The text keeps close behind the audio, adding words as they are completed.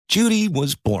Judy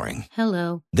was boring.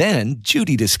 Hello. Then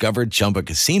Judy discovered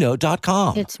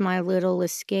ChumbaCasino.com. It's my little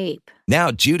escape. Now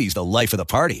Judy's the life of the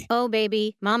party. Oh,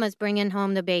 baby, mama's bringing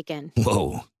home the bacon.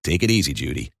 Whoa, take it easy,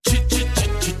 Judy.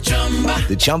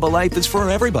 The Chumba life is for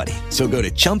everybody. So go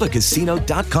to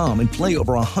ChumbaCasino.com and play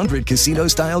over 100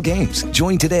 casino-style games.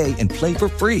 Join today and play for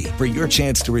free for your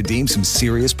chance to redeem some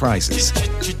serious prizes.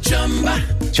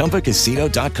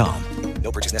 ChumbaCasino.com.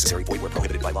 No purchase necessary. Void where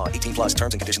prohibited by law. 18 plus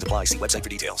terms and conditions apply. See website for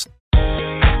details.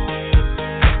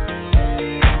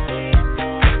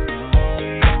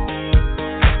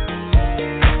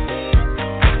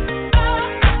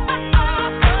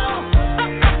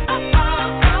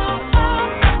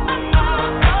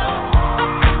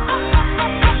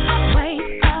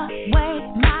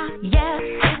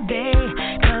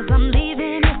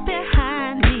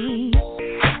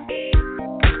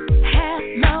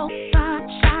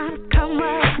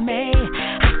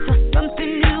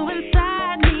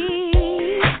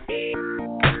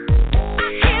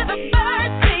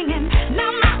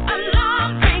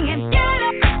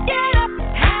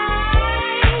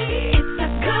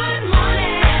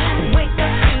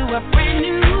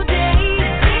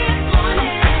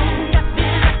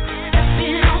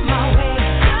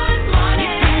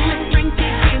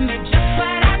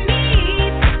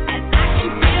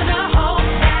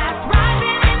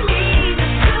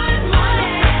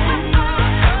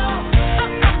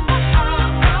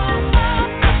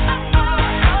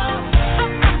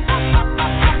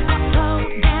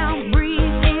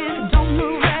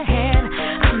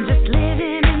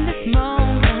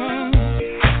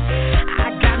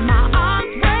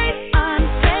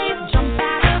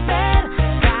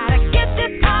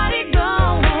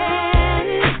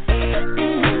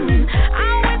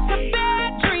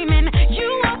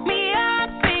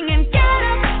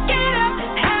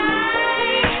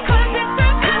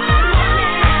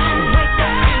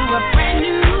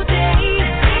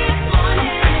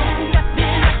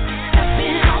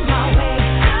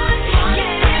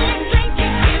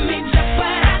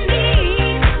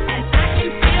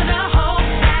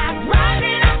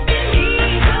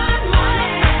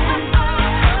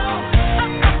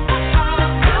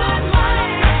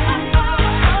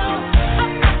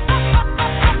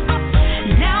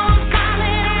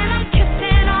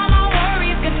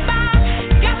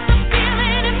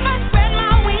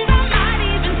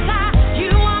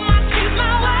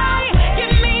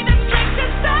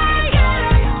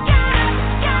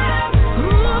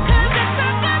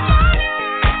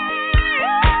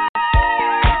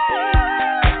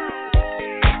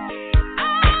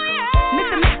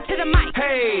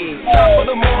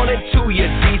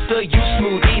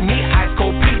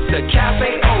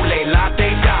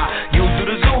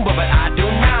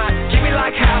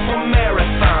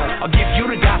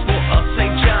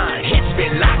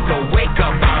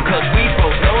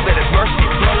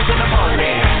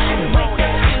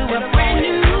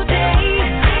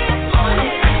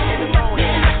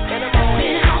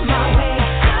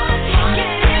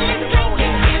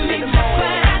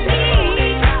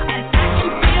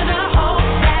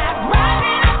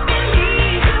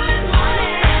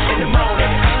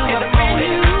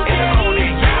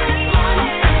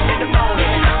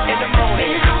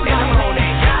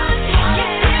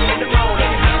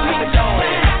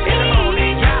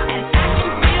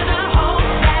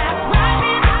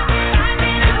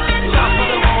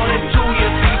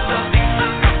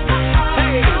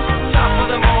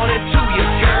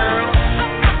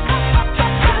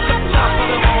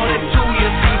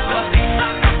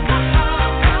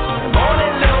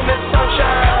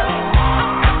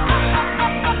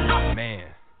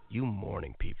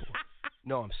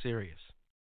 No, I'm serious.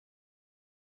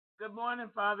 Good morning,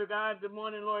 Father God. Good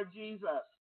morning, Lord Jesus.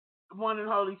 Good morning,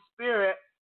 Holy Spirit.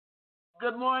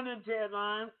 Good morning,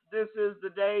 Tedline. This is the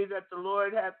day that the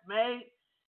Lord hath made.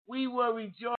 We will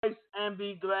rejoice and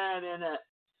be glad in it.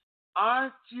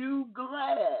 Aren't you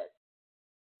glad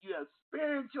you're a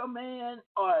spiritual man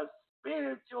or a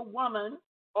spiritual woman,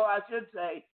 or I should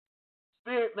say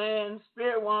spirit man,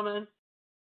 spirit woman,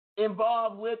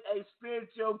 involved with a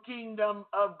spiritual kingdom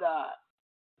of God?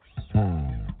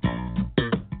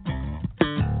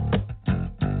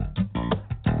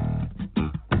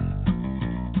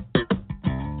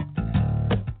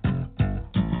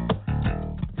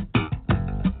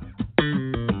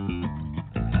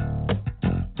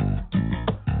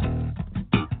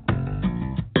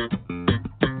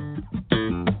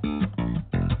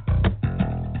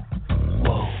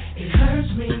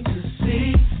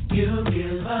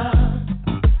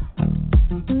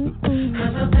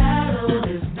 Battle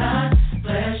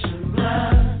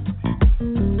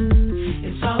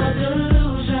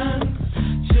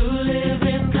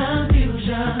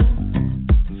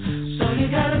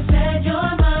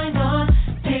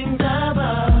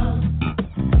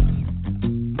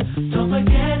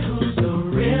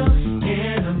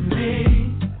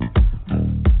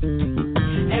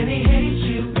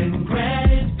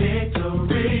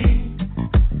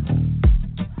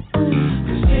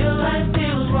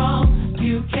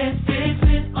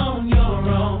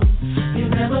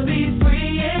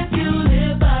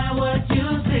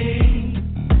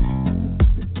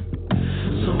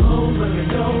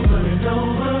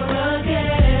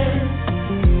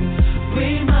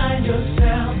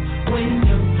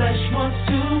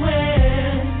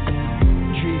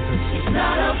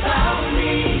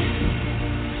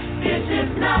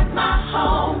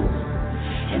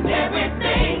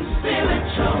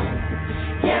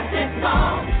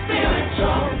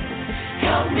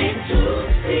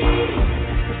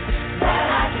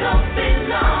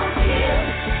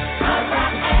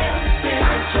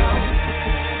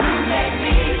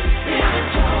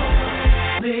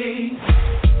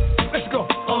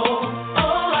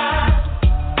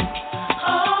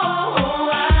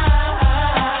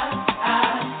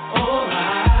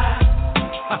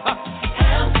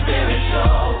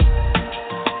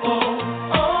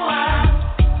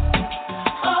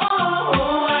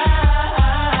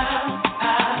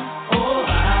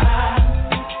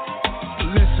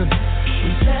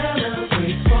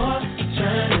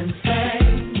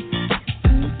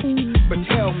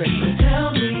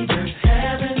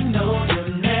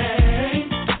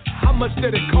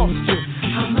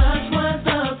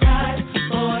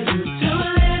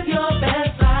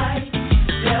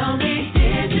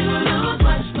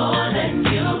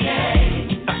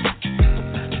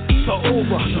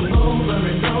over. Over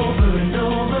and over and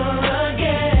over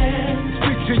again.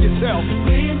 Speak to yourself.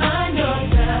 Remind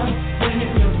yourself when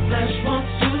your flesh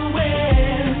wants to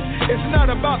win. It's not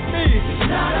about me. It's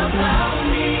not about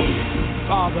me.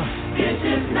 Father, this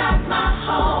is not my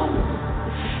home.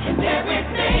 And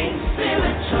everything's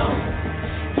spiritual.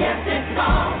 Yes, it's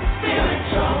all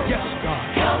spiritual. Yes, God.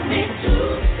 Help me to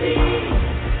see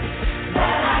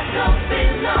that I don't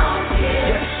belong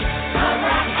here. Yes. 'Cause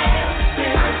I am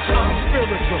spiritual. I'm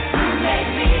spiritual. You make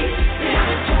me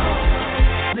spiritual.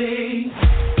 Me.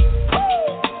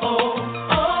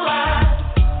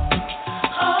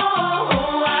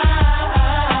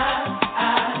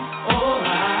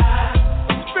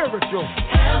 Spiritual.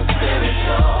 I'm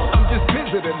spiritual. I'm just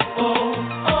visiting.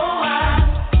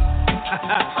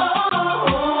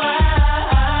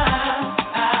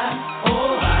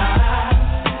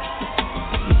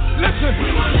 Listen.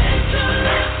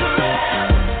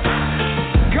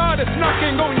 God is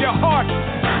knocking on your heart.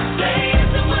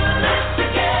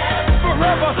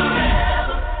 Forever.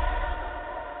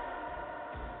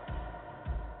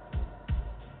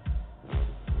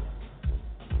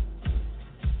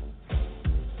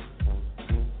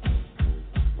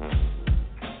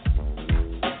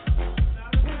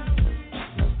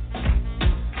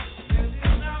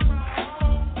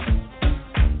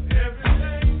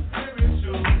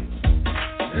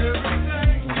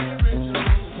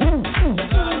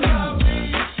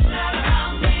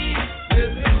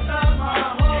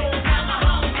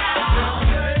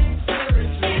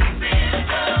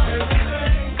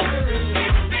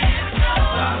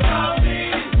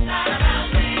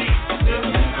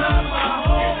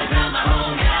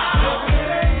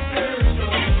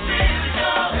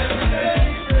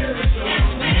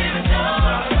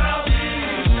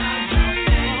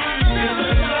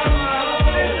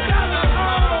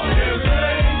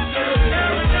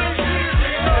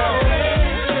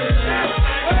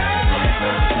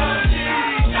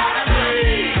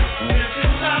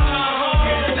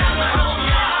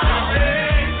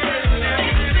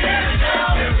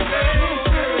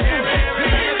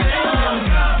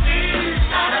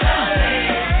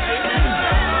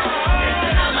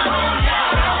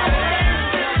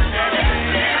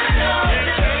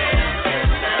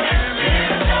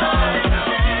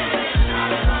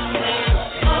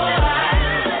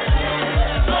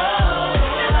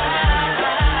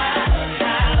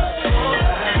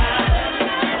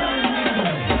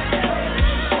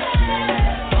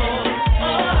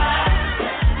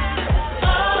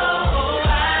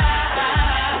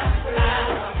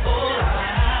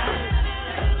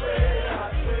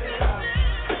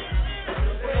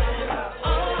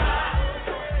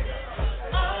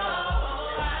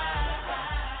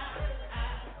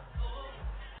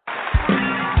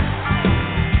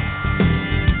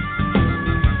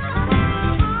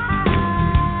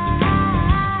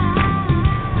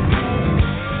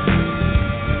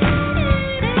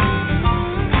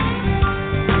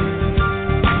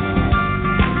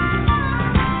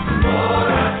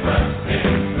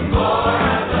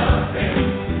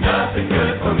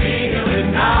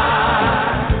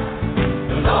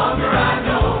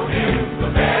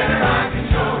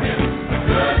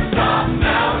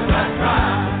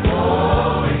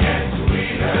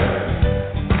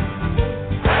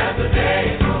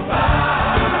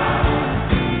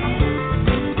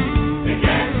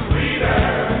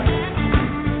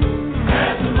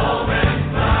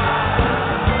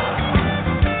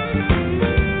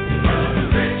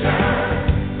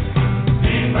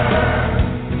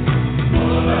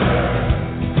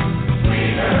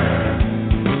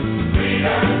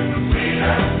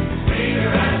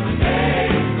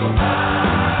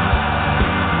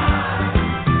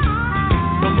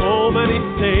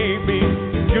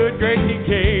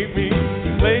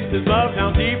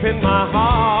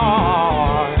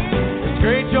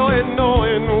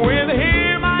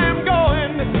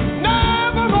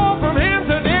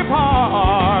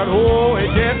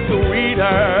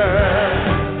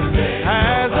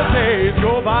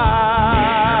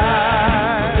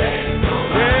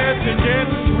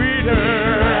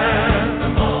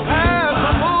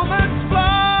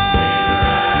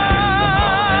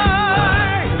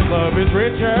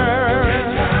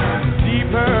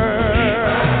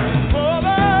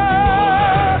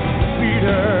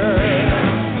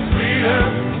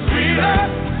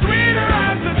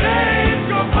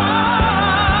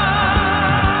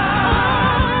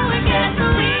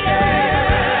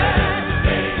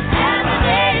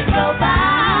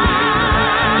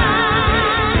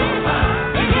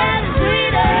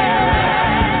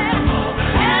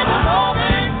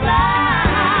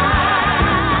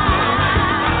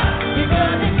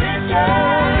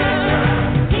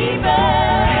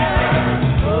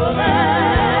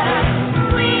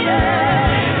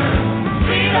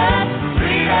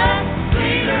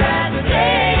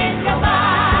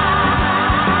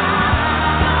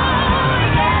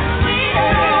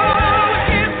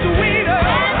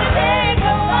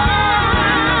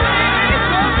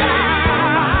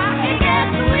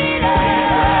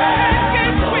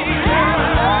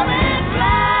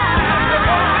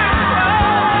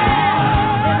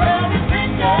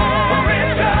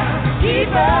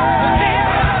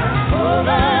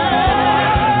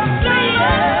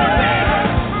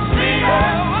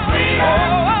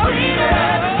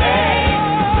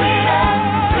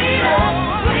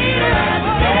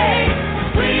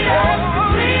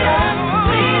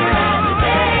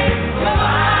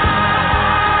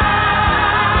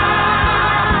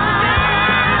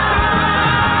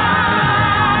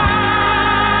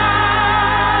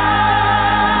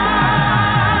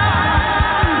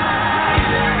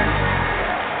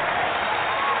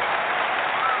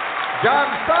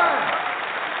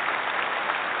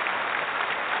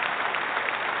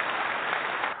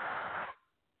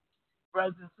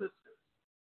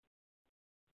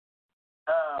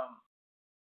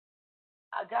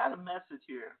 I got a message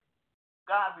here.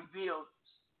 God revealed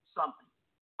something.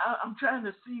 I'm trying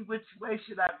to see which way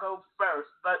should I go first,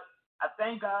 but I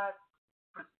thank God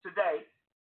for today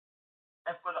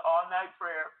and for the all-night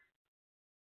prayer.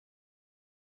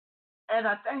 And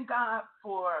I thank God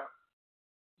for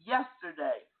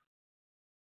yesterday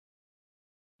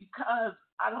because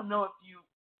I don't know if you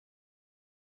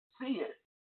see it,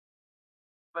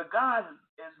 but God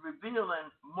is revealing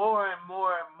more and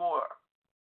more and more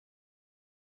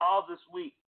all this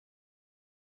week.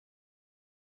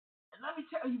 And let me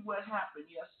tell you what happened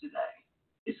yesterday.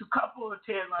 It's a couple of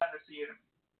headliners here.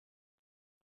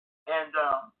 And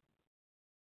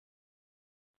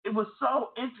it was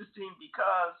so interesting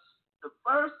because the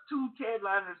first two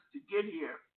headliners to get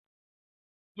here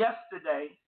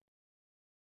yesterday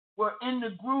were in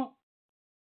the group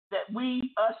that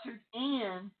we ushered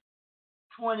in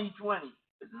 2020.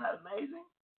 Isn't that amazing?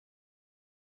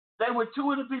 They were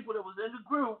two of the people that was in the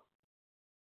group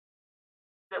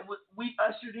that we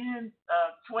ushered in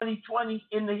 2020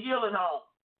 in the healing home.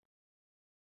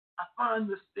 I find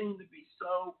this thing to be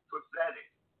so prophetic.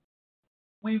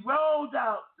 We rolled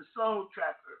out the Soul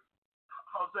Tracker,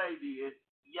 Jose did,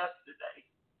 yesterday,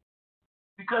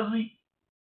 because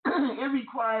it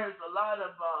requires a lot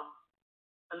of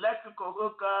electrical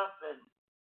hookup, and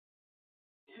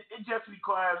it just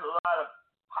requires a lot of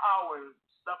power and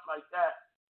stuff like that.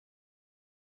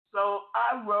 So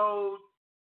I rode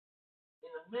in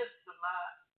the midst of my,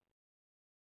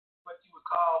 what you would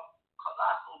call,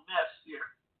 colossal mess here,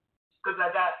 because I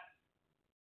got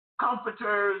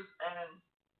comforters and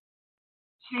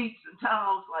sheets and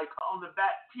towels like on the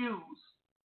back pews,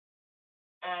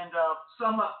 and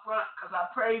some up front, because I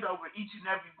prayed over each and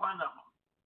every one of them.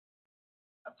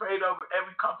 I prayed over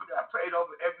every comforter. I prayed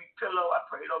over every pillow. I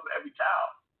prayed over every towel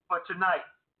for tonight.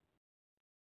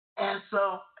 And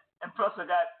so, and plus I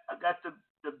got the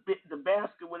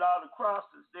basket with all the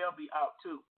crosses. They'll be out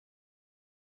too.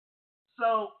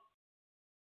 So,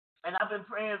 and I've been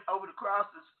praying over the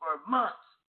crosses for months,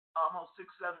 almost 6,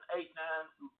 7, 8, 9,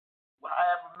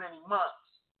 however many months.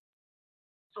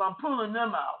 So I'm pulling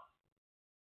them out.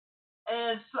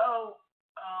 And so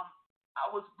I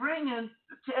was bringing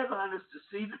the headliners to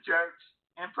see the church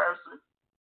in person.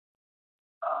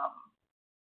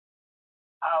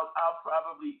 I'll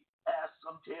probably ask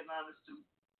some headliners to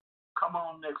come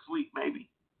on next week maybe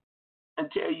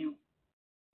and tell you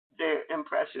their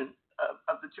impression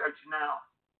of the church now,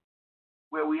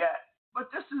 where we at.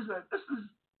 But this is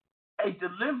a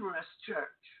deliverance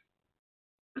church.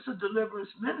 It's a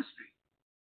deliverance ministry.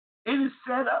 It is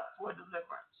set up for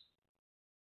deliverance.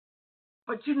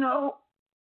 But you know,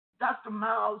 Dr.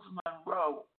 Miles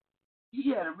Monroe, he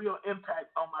had a real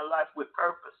impact on my life with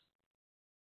purpose.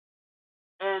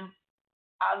 And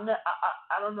I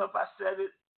don't know if I said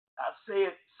it, I say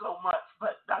it so much,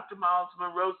 but Dr. Miles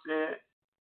Monroe said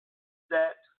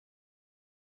that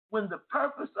when the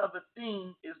purpose of a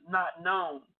thing is not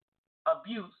known,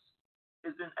 abuse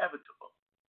is inevitable.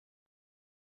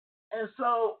 And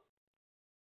so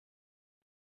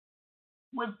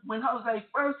when Jose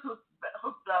first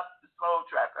hooked up the Soul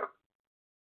Tracker,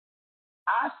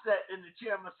 I sat in the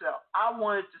chair myself. I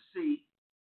wanted to see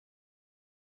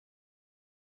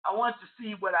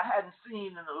what I hadn't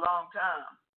seen in a long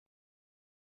time.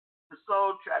 The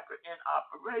Soul Tracker in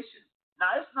operation.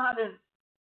 Now it's not in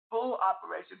full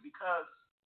operation because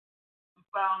we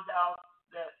found out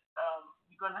that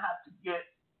you're going to have to get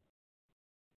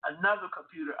another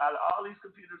computer out of all these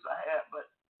computers I had, but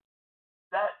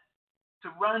that to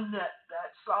run that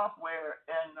software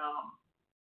and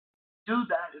do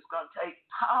that is going to take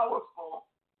powerful,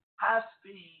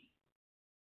 high-speed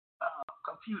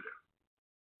computer.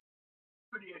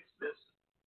 Pretty expensive.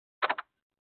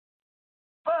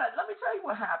 But let me tell you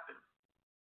what happened.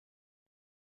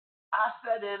 I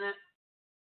sat in it.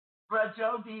 Brother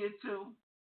Joe did too.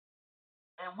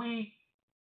 And we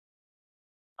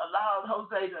allowed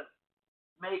Jose to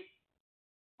make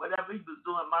whatever he was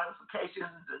doing,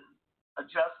 modifications and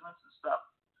adjustments and stuff.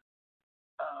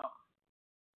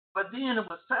 But then it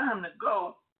was time to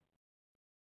go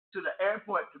to the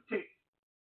airport to pick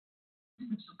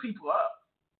some people up.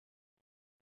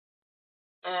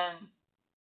 And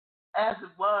as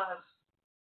it was,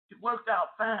 it worked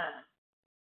out fine.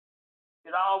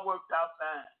 It all worked out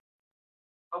fine.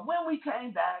 But when we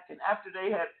came back, and after they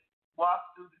had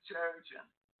walked through the church and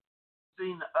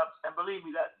seen the ups, and believe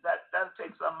me, that'll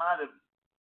take something out of you.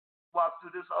 Walk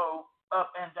through this whole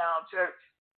up and down church.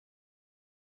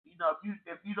 You know,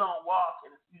 if you don't walk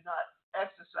and if you're not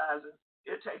exercising,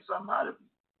 it takes something out of you.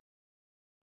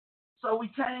 So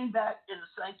we came back in the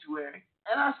sanctuary,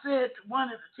 and I said to one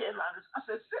of the headliners, I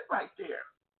said, sit right there.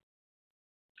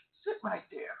 Sit right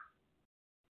there.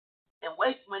 And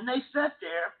wait, when they sat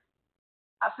there,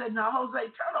 I said, now, Jose,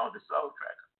 turn on the soul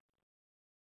tracker.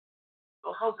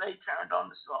 So Jose turned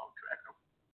on the soul tracker.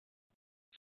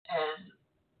 And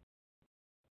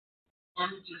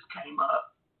images came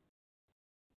up.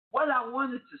 What I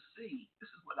wanted to see, this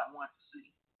is what I wanted to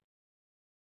see.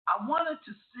 I wanted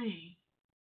to see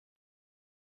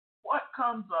what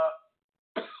comes up,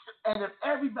 and if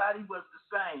everybody was the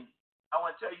same. I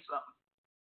want to tell you something.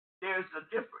 There's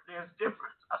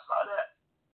difference. I saw that.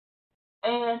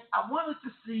 And I wanted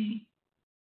to see,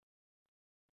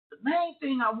 the main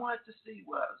thing I wanted to see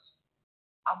was,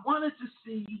 I wanted to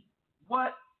see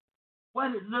what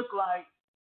it looked like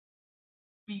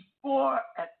before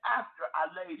and after I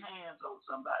laid hands on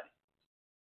somebody.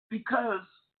 Because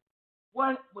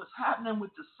what was happening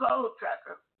with the soul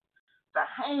tracker, the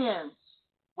hands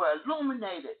were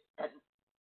illuminated, and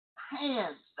the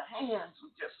hands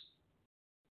were just,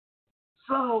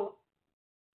 so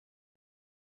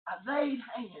I laid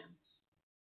hands,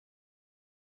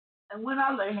 and when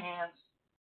I lay hands,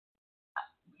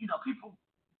 people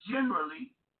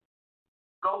generally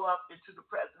go up into the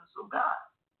presence of God.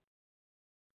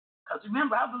 Because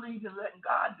remember, I believe in letting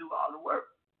God do all the work.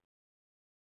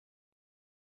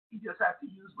 He just has to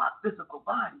use my physical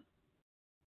body.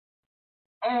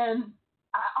 And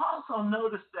I also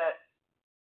noticed that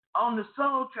on the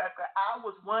soul tracker, I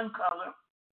was one color.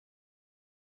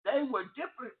 They were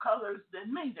different colors than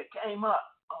me that came up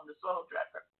on the soul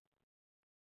tracker.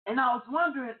 And I was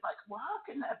wondering, well, how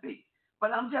can that be? But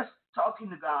I'm just talking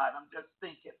to God. I'm just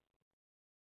thinking.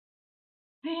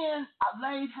 Then I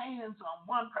laid hands on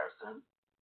one person,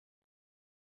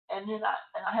 and then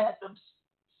I had them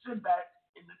sit back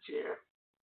in the chair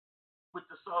with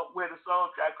the soul, where the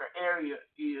soul tracker area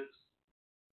is.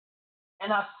 And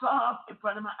I saw in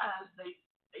front of my eyes,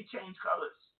 they changed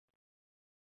colors.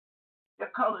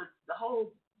 They're colored, the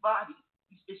whole body.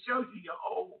 It shows you your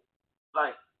whole,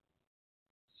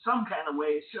 some kind of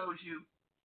way. It shows you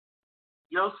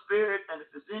your spirit, and if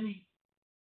there's any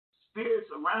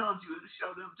spirits around you, it'll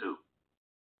show them too.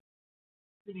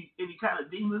 Any kind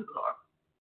of demons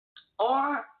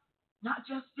or not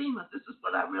just demons. This is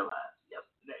what I realized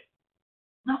yesterday.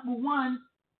 Number one,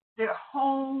 their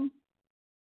whole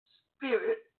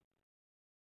spirit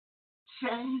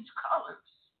changed colors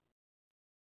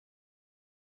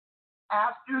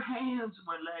after hands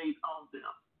were laid on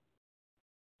them.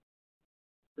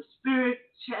 The spirit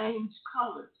changed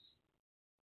colors.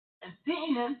 And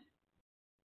then,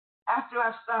 after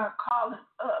I started calling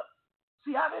up,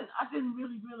 see, I didn't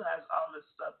really realize all this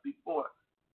stuff before.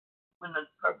 When the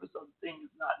purpose of the thing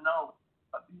is not known,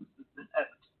 abuse is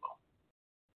inevitable.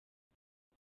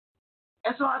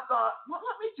 And so I thought, well,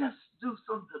 let me just do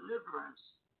some deliverance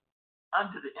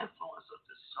under the influence of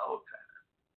the soul tracker.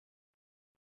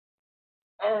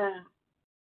 And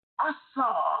I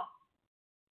saw,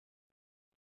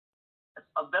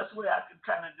 the best way I could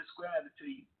kind of describe it to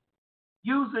you,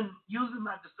 using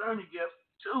my discerning gift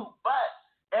too, but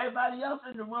everybody else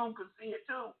in the room could see it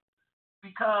too,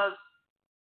 because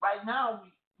right now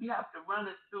we have to run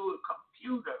it through a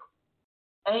computer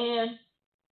and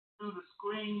through the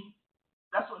screen.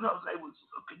 That's what Jose was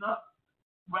looking up,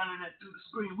 running it through the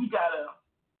screen. We got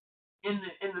in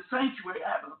the sanctuary,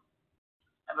 I have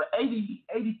an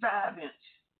 85-inch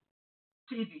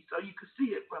TV, so you can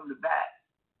see it from the back.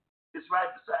 It's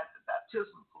right beside the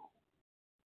baptismal pool.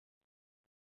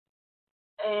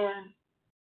 And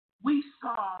we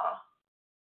saw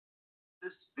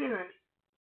the spirit,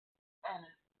 and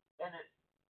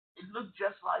it looked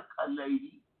just like a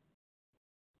lady.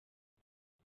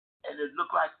 And it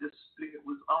looked like the spirit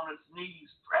was on its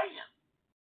knees praying.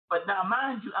 But now,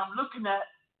 mind you, I'm looking at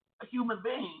a human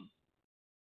being,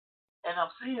 and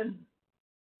I'm seeing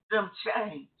them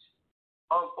change,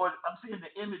 or I'm seeing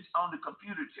the image on the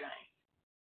computer change.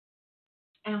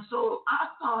 And so I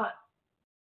thought,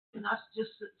 and I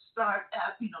just started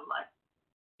asking,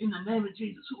 in the name of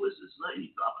Jesus, who is this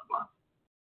lady, blah, blah, blah.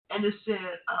 And it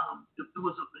said,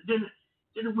 then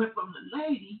it went from the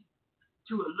lady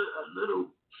to a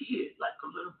little kid, like a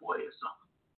little boy or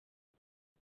something.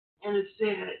 And it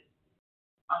said,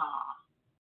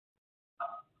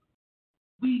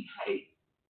 we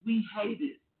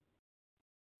hated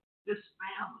this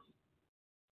family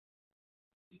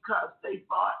because they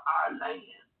bought our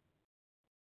land.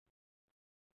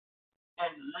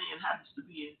 And the land happens to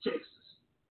be in Texas.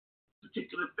 This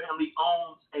particular family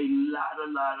owns a lot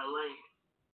of land.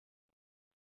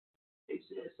 They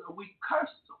said, so we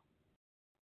cursed them.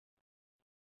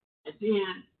 And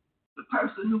then the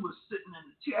person who was sitting in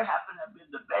the chair happened to have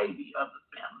been the baby of the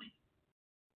family.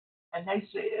 And they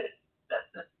said,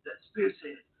 that spirit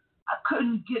said, I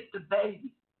couldn't get the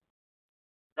baby,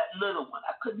 that little one.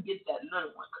 I couldn't get that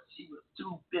little one because she was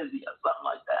too busy or something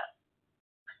like that.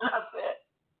 And I said,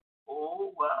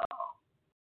 oh, wow.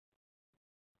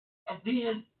 And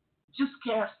then just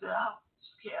cast it out.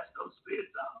 Just cast those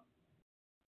spirits out.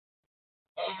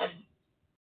 And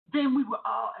then we were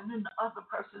all, and then the other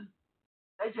person,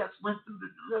 they just went through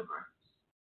the deliverance.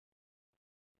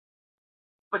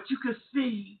 But you can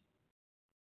see,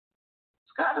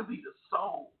 it's got to be the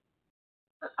soul.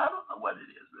 I don't know what it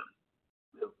is, really.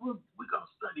 We're going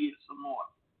to study it some more.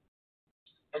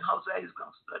 And Jose is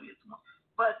going to study it some more.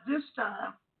 But this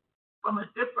time, from a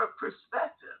different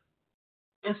perspective,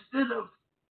 instead of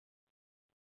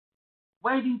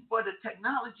waiting for the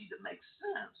technology to make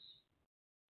sense,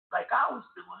 like I was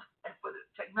doing, and for the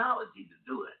technology to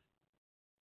do it,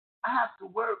 I have to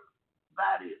work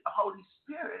by the Holy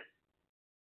Spirit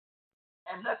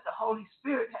and let the Holy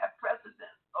Spirit have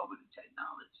precedence over the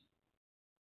technology.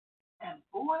 And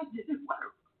boy, did it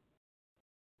work.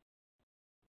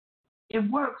 It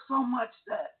worked so much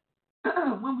that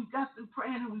when we got through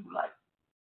praying and we were like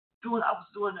I was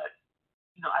doing that,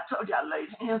 I told you I laid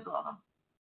hands on them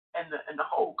and the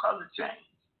whole color changed.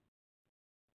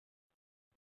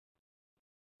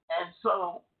 And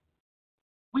so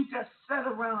we just sat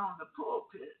around the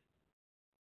pulpit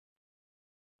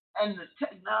and the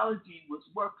technology was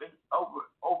working over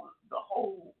the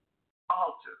whole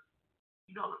altar.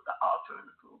 The altar in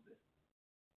the pulpit.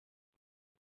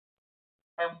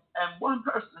 And one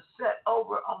person sat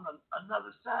over on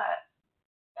another side,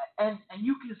 and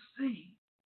you can see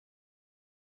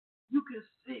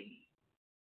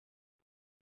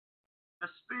the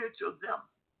spiritual them.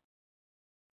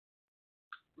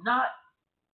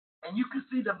 And you can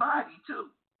see the body too.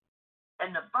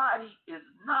 And the body is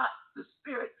not the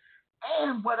spirit.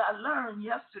 And what I learned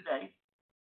yesterday,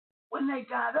 when they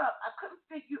got up, I couldn't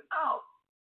figure out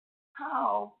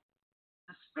how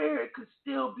the spirit could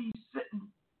still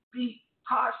be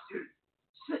postured,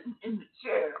 sitting in the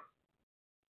chair,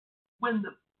 when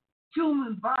the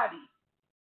human body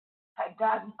had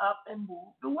gotten up and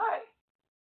moved away.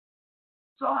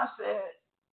 So I said,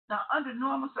 now under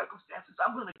normal circumstances,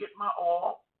 I'm going to get my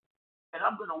oil and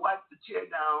I'm going to wipe the chair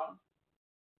down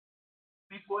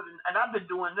and I've been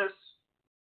doing this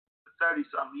for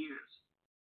 30-some years.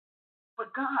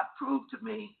 But God proved to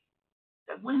me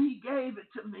that when he gave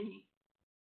it to me,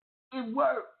 it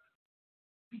worked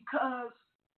because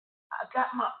I got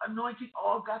my anointing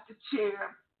oil, got the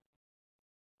chair,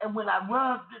 and when I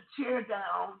rubbed the chair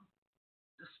down,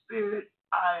 the spirit,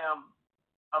 I am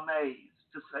amazed,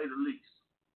 to say the least.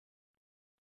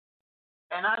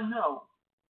 And I know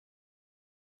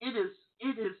it is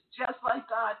just like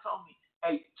God told me,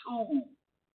 a tool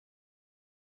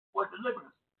for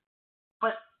deliverance.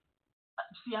 But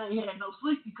see, I ain't had no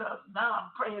sleep because now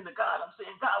I'm praying to God. I'm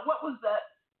saying, God, what was that?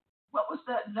 What was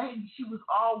that lady? She was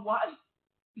all white.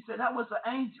 He said, that was an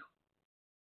angel.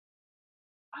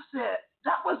 I said,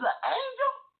 that was an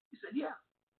angel? He said, yeah.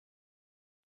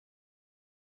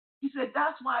 He said,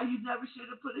 that's why you never should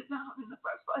have put it down in the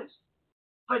first place.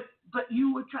 But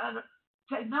you were trying to,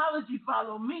 technology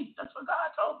follow me. That's what God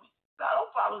told me. God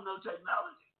don't follow no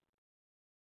technology.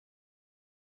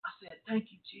 I said,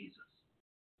 thank you, Jesus.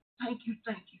 Thank you,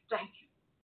 thank you, thank you.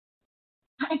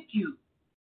 Thank you.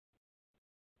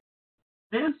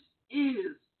 This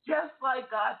is, just like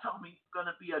God told me, going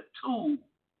to be a tool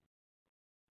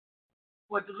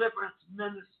for deliverance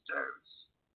ministers.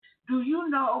 Do you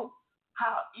know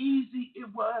how easy it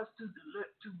was to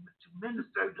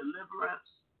minister deliverance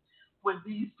when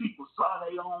these people saw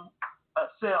their own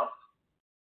self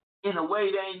in a way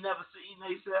they ain't never seen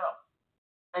themselves,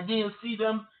 and then see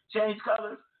them change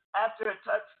colors after a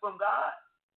touch from God?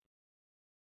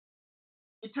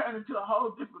 It turned into a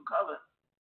whole different color.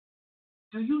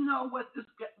 Do you know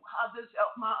how this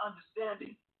helped my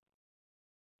understanding?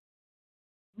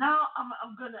 Now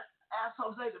I'm going to ask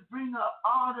Jose to bring up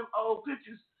all them old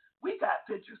pictures. We got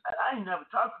pictures that I ain't never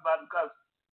talked about because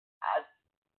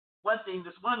one thing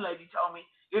this one lady told me,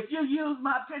 if you use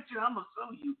my picture, I'm going to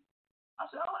sue you. I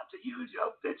said, I don't have to use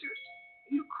your pictures.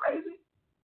 Are you crazy?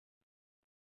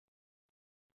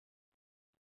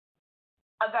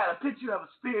 I got a picture of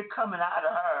a spirit coming out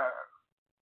of her.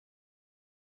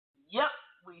 Yep,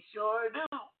 we sure do.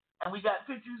 And we got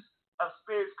pictures of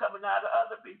spirits coming out of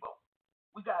other people.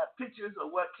 We got pictures of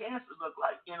what cancer looked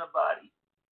like in a body.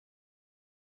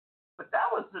 But that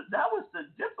was the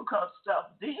difficult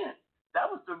stuff then. That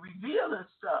was the revealing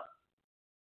stuff.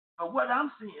 But what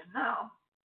I'm seeing now,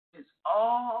 It's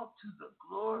all to the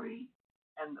glory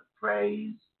and the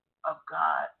praise of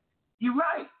God. You're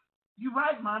right. You're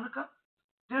right, Monica.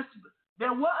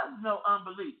 There was no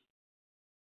unbelief.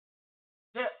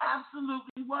 There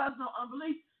absolutely was no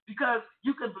unbelief because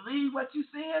you can believe what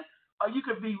you're seeing or you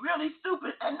could be really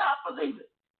stupid and not believe it.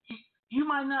 You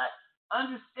might not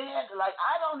understand it. Like,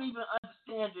 I don't even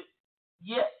understand it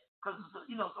yet because,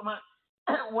 someone,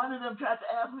 one of them tried to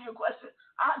ask me a question.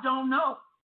 I don't know.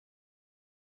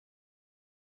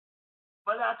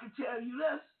 But I can tell you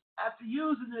this, after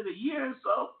using it a year or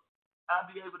so, I'll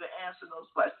be able to answer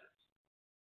those questions.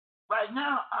 Right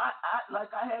now, I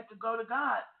had to go to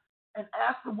God and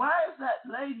ask her, why is that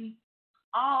lady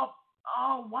all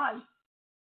white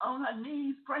on her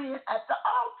knees praying at the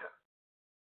altar?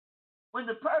 When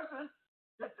the person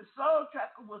that the soul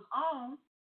tracker was on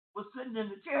was sitting in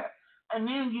the chair. And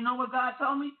then you know what God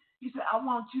told me? He said, I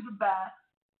want you to buy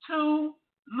 2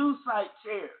 lucite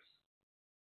chairs.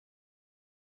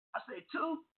 I said,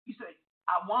 2? He said,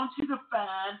 I want you to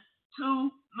find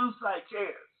 2 lucite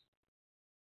chairs.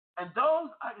 And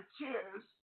those are the chairs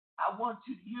I want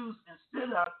you to use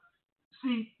instead of,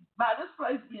 see, by this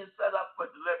place being set up for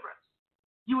deliverance,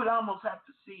 you would almost have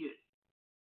to see it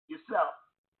yourself.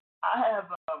 I have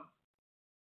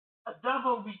a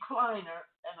double recliner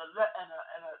and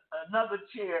another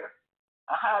chair,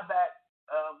 a high back,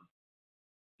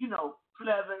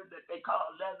 leather that they call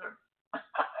leather,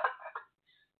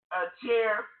 a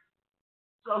chair.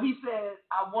 So he said,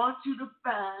 I want you to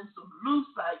find some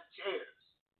lucite chairs.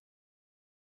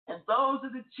 And those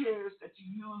are the chairs that you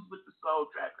use with the soul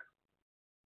tracker.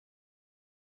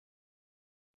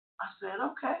 I said,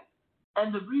 okay.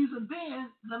 And the reason being,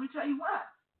 let me tell you why.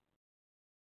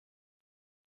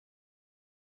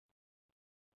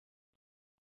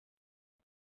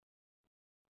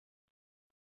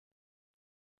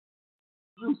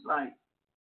 Lucite,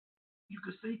 you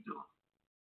can see through them.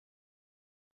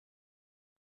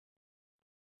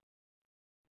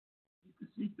 You can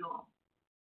see through them.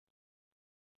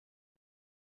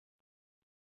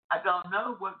 I don't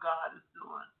know what God is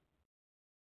doing.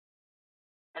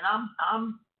 And I'm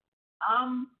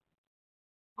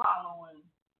following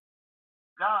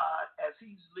God as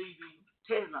he's leading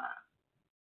Tedline.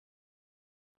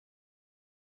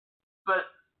 But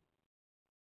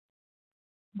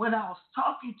when I was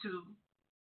talking to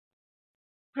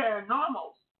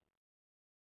paranormals,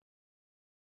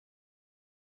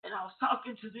 and I was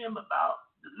talking to them about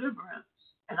deliverance,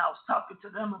 and I was talking to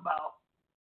them about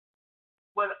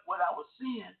what I was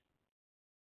seeing,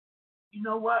 you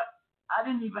know what? I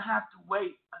didn't even have to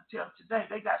wait until today.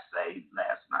 They got saved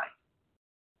last night.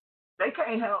 They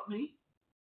can't help me.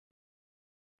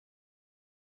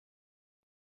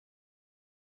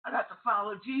 I got to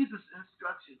follow Jesus'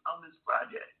 instruction on this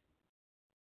project.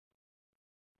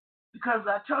 Because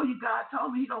I told you, God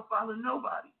told me he don't follow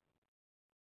nobody.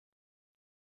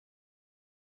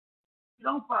 He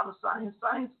don't follow science.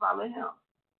 Science follow him.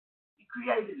 He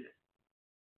created it.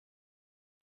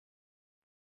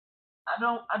 I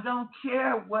don't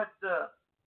care what the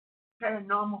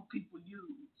paranormal people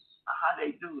use or how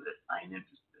they do it. I ain't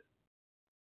interested.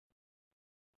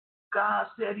 God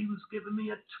said he was giving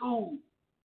me a tool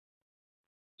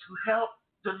to help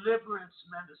deliverance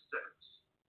ministers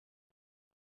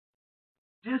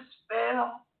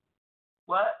dispel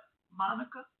what,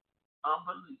 Monica?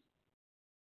 Unbelief.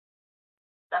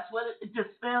 That's what it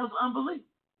dispels unbelief.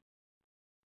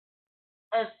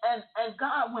 And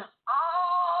God went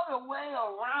all the way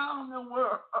around the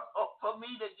world for me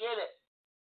to get it.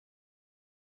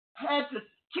 Had to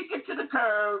kick it to the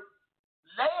curb,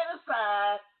 lay it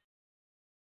aside,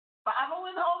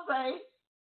 following Jose.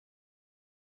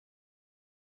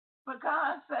 But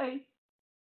God say,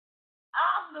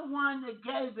 I'm the one that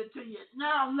gave it to you.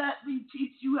 Now let me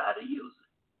teach you how to use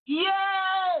it.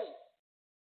 Yay!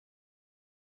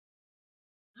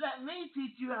 Let me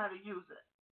teach you how to use it.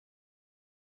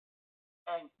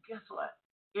 And guess what?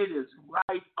 It is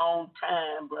right on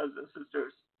time, brothers and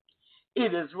sisters.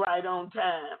 It is right on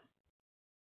time.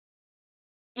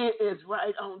 It is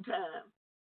right on time.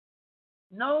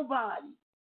 Nobody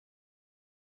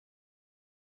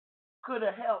could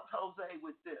have helped Jose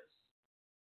with this.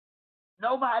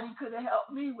 Nobody could have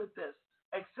helped me with this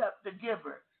except the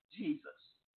giver, Jesus.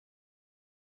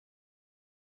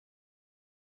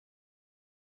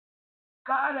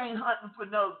 God ain't hunting for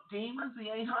no demons. He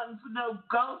ain't hunting for no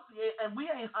ghosts. And we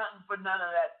ain't hunting for none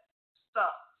of that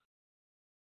stuff.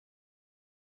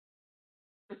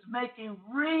 It's making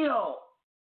real.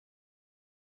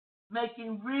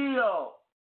 Making real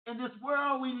in this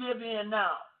world we live in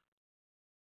now.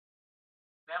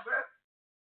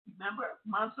 Remember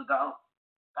months ago?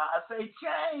 God say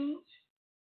change.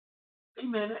 He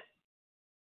meant it.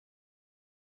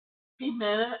 He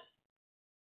meant it.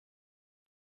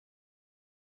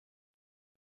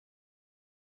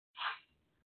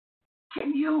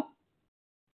 Can you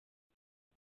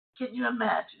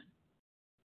imagine?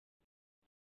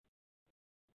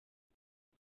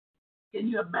 Can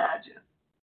you imagine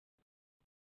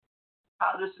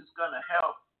how this is going to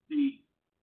help the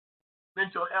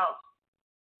mental health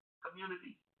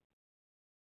community?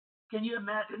 Can you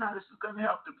imagine how this is going to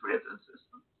help the prison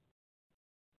system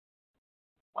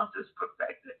once it's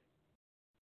perfected?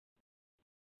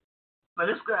 But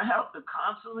it's going to help the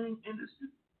counseling industry.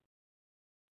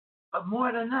 But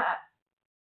more than that,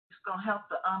 it's going to help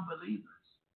the unbelievers.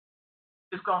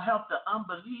 It's going to help the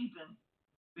unbelieving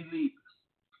believers.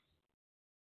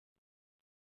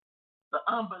 The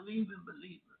unbelieving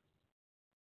believers.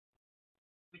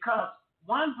 Because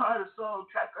one part of Soul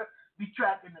Tracker be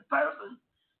tracking the person,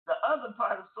 the other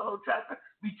part of Soul Tracker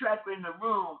be tracking the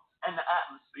room and the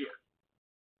atmosphere.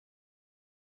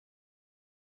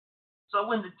 So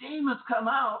when the demons come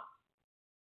out,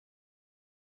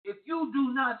 if you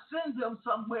do not send them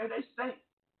somewhere, they stay.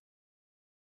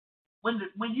 When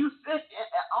you sit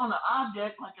on an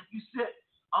object, like if you sit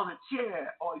on a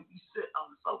chair or if you sit on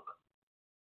the sofa,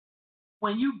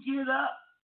 when you get up,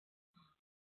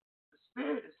 the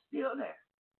spirit is still there.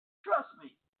 Trust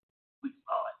me. We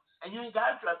saw it. And you ain't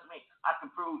got to trust me. I can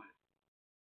prove it.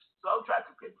 Soul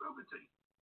Tracker can prove it to you.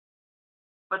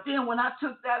 But then when I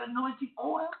took that anointing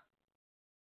oil,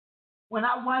 when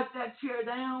I wiped that chair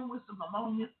down with some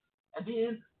ammonia and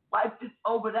then wiped it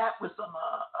over that with some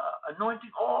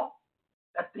anointing oil,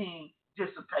 that thing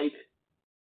dissipated.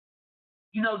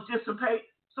 You know, dissipate?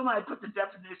 Somebody put the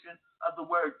definition of the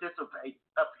word dissipate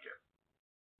up here.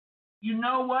 You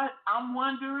know what? I'm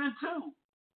wondering too.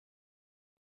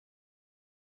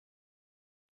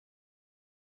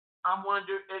 I'm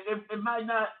wondering, it might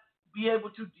not be able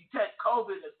to detect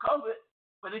COVID as COVID,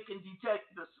 but it can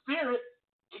detect the spirit.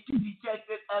 It can detect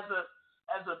it as a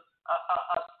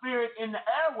spirit in the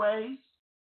airways.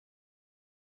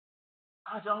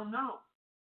 I don't know.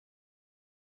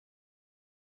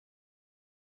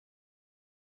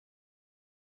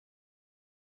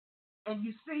 And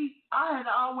you see, I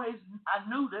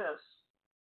knew this.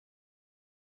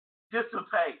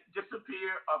 Dissipate,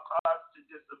 disappear, or cause to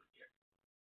disappear.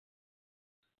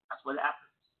 That's what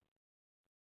happens.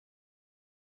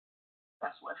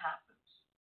 That's what happens.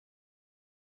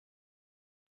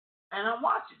 And I'm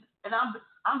watching it. And I'm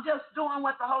just doing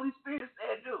what the Holy Spirit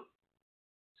said do.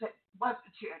 Say, wipe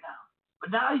the chair down.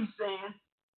 But now he's saying,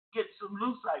 get some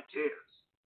lucite chairs.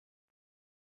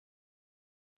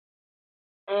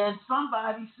 And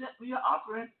somebody sent me an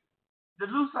offering. The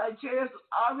lucite chairs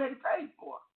are already paid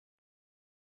for.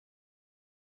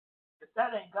 If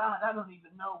that ain't God, I don't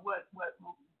even know what's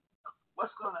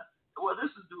gonna. Well,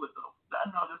 this will do it though.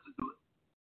 I know this will do it.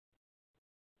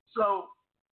 So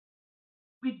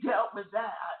we dealt with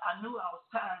that. I knew I was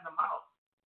tiring them out.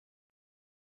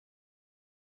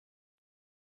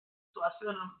 So I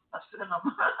sent them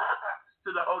to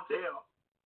the hotel.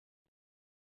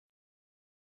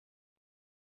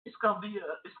 It's gonna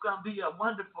be a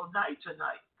wonderful night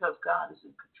tonight because God is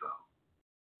in control.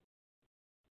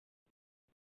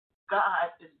 God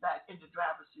is back in the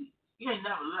driver's seat. He ain't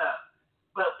never left.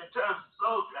 But in terms of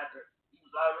Soul Tracker, he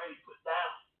was already put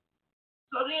down.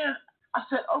 So then I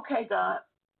said, okay, God.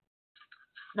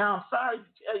 Now I'm sorry to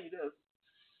tell you this.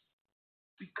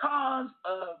 Because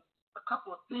of a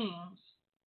couple of things.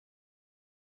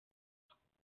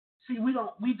 See, we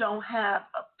don't have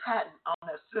a patent on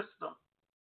that system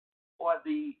or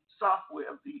the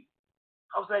software. The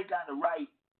Jose got to write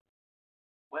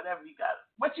whatever you got.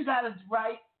 What you got to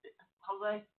write,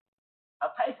 Jose? A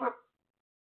paper,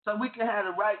 so we can have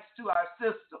the rights to our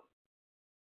system.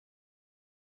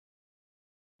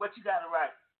 What you got to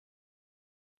write?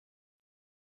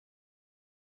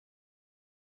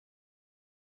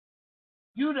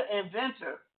 You the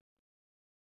inventor.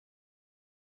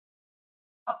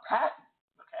 A patent,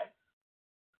 okay?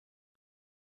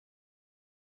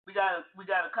 We gotta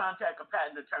contact a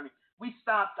patent attorney. We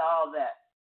stopped all that.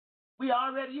 We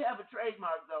already have a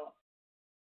trademark though.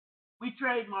 We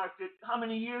trademarked it how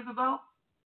many years ago?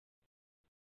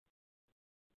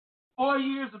 4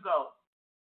 years ago.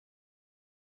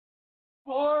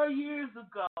 4 years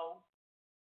ago,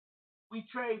 we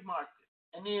trademarked it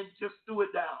and then just threw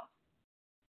it down.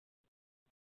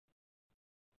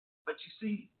 But you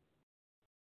see,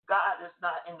 God is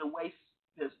not in the waste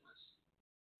business.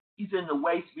 He's in the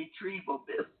waste retrieval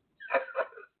business.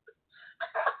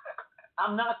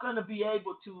 I'm not going to be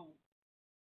able to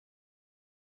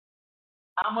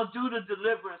I'm going to do the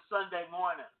deliverance Sunday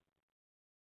morning.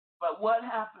 But what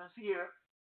happens here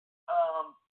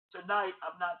tonight,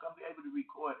 I'm not going to be able to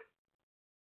record it.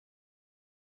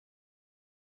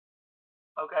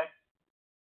 Okay?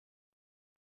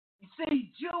 You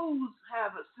see, Jews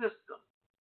have a system.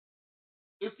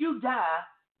 If you die,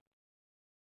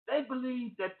 they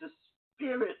believe that the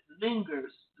spirit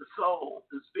lingers, the soul,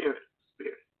 the spirit,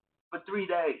 for 3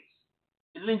 days.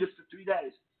 It lingers for 3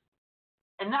 days.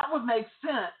 And that would make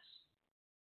sense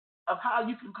of how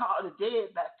you can call the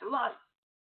dead back to life.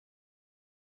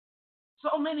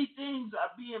 So many things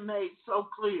are being made so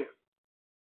clear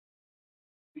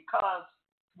because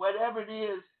whatever it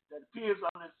is that appears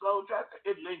on this soul tracker,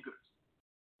 it lingers.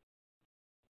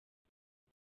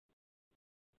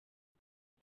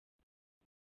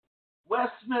 Wes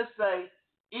Smith say,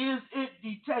 is it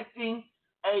detecting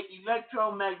an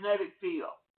electromagnetic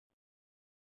field?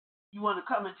 You want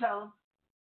to come and tell him?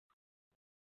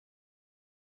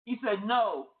 He said,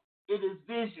 no, it is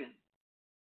vision.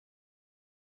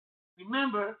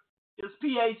 Remember, his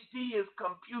PhD is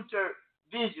computer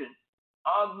vision,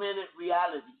 augmented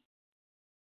reality.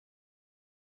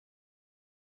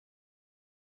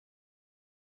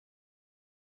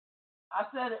 I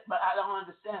said it, but I don't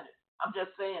understand it. I'm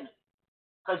just saying it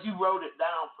because you wrote it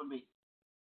down for me.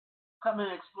 Come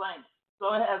and explain it.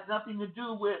 So it has nothing to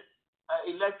do with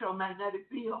electromagnetic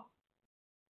field.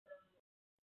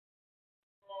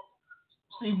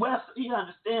 See, Wes, he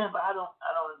understands, but I don't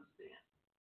understand.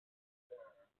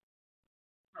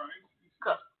 No,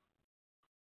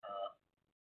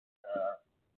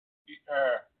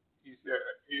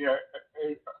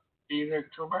 it's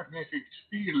electromagnetic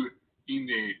field in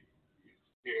the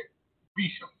vision.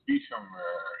 Vision is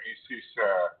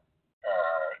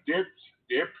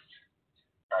depth,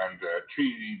 and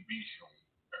 3D vision.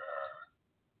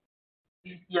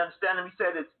 You understand him? He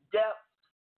said it's depth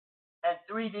and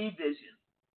 3D vision.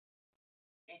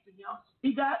 Anything else?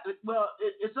 He got well.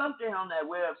 It's up there on that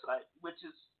website, which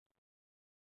is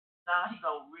now he's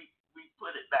gonna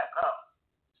put it back up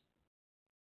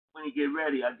when he get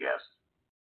ready, I guess.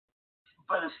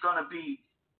 But it's gonna be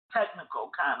technical,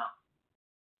 kind of,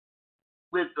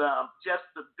 with just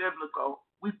the biblical.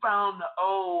 We found the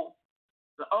old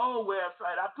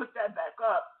website. I put that back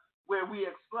up where we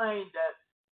explained that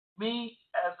me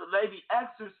as a lady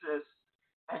exorcist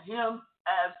and him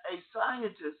as a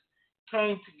scientist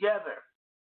came together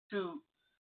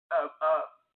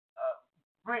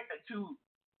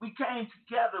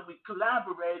we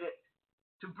collaborated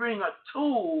to bring a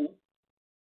tool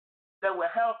that will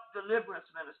help deliverance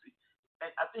ministry.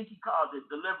 And I think he called it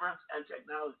deliverance and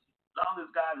technology. Long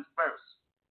as God is first.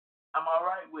 I'm all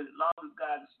right with it, long as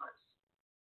God is first.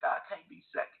 God can't be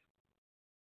second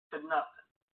to nothing.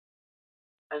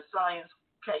 And science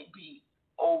can't be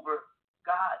over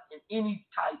God in any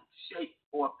type, shape,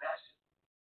 or fashion.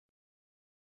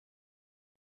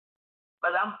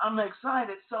 But I'm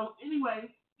excited. So anyway,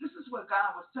 this is what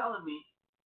God was telling me.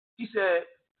 He said,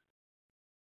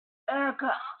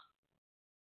 Erica.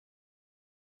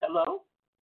 Hello?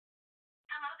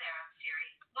 Hello there, I'm Siri.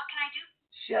 What can I do?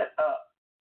 Shut up.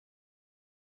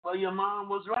 Well, your mom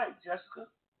was right, Jessica.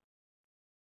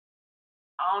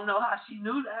 I don't know how she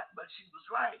knew that, but she was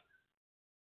right.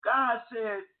 God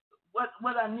said,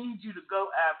 what I need you to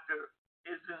go after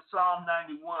is in Psalm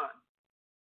 91.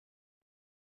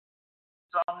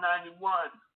 Psalm 91.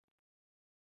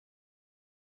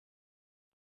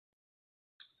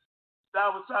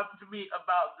 God was talking to me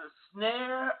about the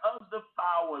snare of the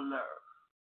fowler.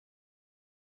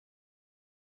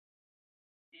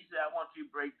 He said, I want you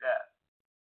to break that.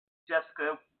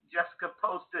 Jessica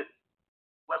posted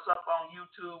what's up on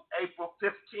YouTube, April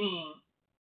 15,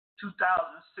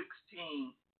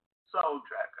 2016, Soul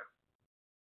Tracker.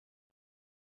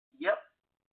 Yep,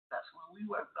 that's when we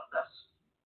worked on.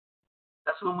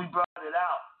 That's when we brought it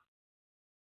out.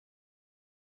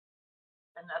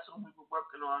 And that's when we were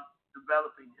working on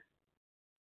developing it.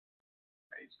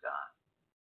 Praise God.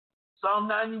 Psalm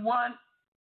 91.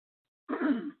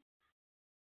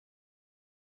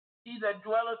 He that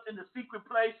dwelleth in the secret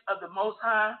place of the Most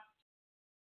High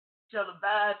shall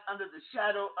abide under the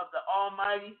shadow of the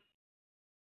Almighty.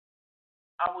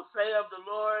 I will say of the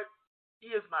Lord,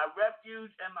 He is my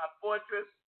refuge and my fortress.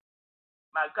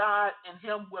 My God, in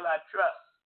Him will I trust.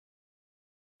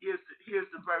 Here's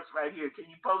the verse right here. Can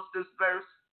you post this verse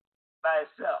by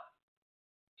itself?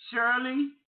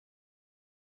 Surely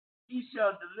He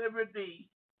shall deliver thee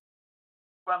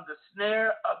from the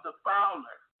snare of the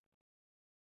fowler.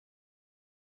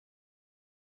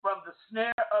 From the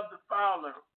snare of the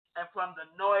fowler and from the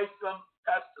noisome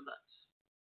pestilence.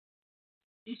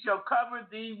 He shall cover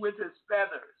thee with his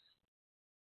feathers,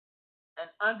 and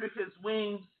under his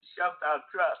wings shalt thou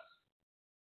trust.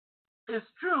 His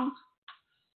truth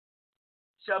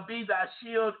shall be thy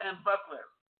shield and buckler.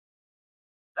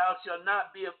 Thou shalt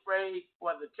not be afraid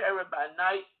for the terror by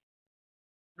night,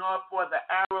 nor for the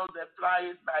arrow that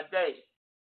flieth by day,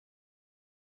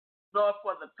 nor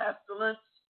for the pestilence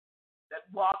that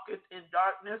walketh in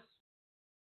darkness,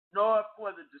 nor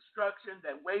for the destruction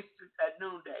that wasteth at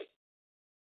noonday.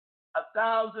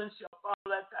 1,000 shall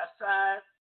fall at thy side,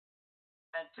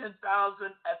 and 10,000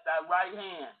 at thy right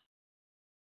hand,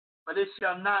 but it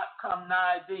shall not come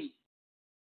nigh thee.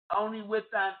 Only with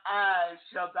thine eyes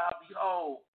shalt thou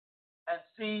behold and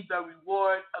see the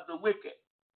reward of the wicked,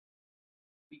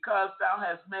 because thou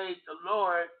hast made the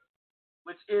Lord,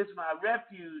 which is my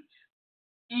refuge,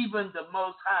 even the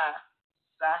Most High,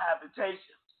 thy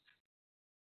habitation.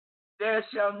 There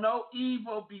shall no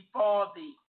evil befall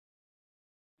thee,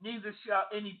 neither shall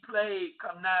any plague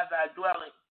come nigh thy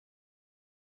dwelling.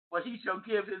 For he shall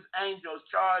give his angels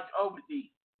charge over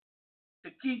thee,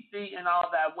 to keep thee in all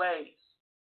thy ways.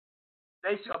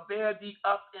 They shall bear thee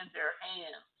up in their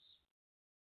hands,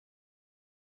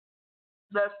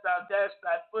 lest thou dash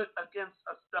thy foot against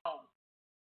a stone.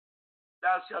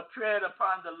 Thou shalt tread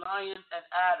upon the lion and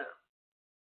adder,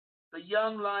 the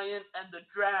young lion and the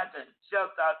dragon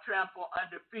shalt thou trample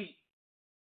under feet.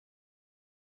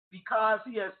 Because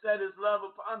he has set his love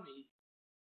upon me,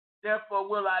 therefore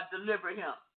will I deliver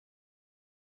him.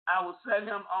 I will set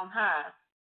him on high,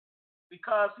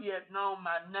 because he hath known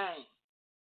my name.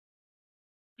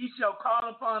 He shall call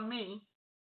upon me,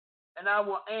 and I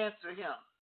will answer him.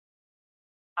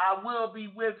 I will be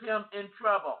with him in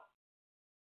trouble.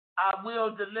 I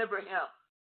will deliver him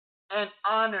and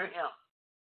honor him.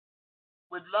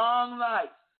 With long life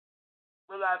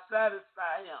will I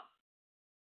satisfy him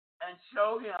and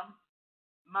show him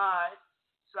my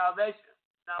salvation.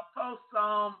 Now post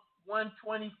Psalm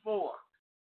 124.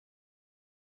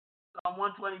 Psalm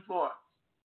 124.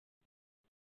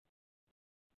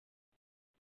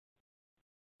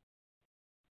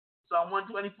 Psalm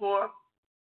 124.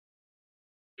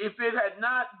 If it had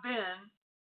not been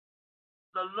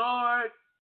the Lord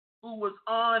who was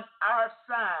on our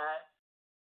side,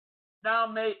 now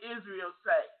may Israel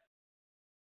say.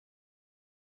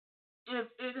 If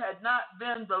it had not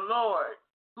been the Lord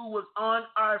who was on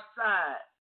our side,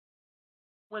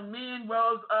 when men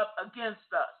rose up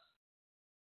against us,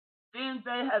 then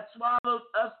they had swallowed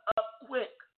us up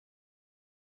quick,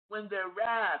 when their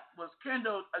wrath was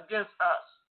kindled against us.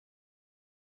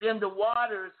 Then the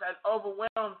waters had overwhelmed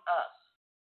us.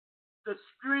 The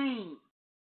stream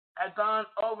had gone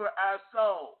over our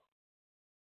soul.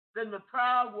 Then the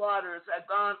proud waters had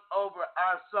gone over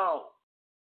our soul.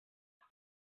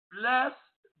 Blessed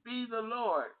be the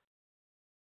Lord,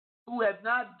 who hath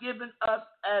not given us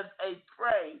as a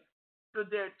prey to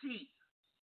their teeth.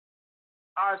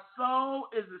 Our soul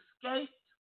is escaped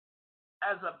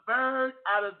as a bird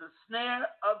out of the snare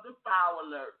of the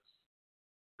fowlers.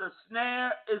 The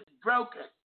snare is broken,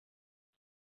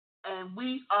 and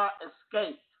we are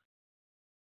escaped.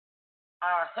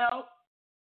 Our help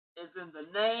is in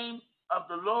the name of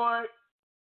the Lord,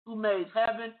 who made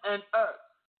heaven and earth.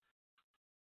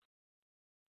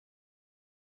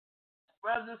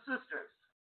 Brothers and sisters,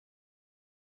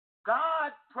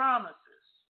 God promises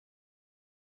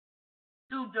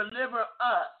to deliver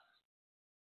us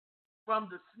from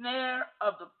the snare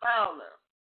of the fowler.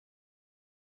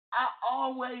 I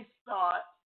always thought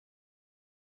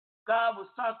God was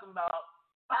talking about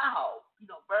fowl,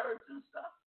 birds and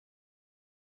stuff.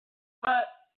 But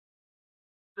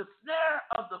the snare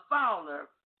of the fowler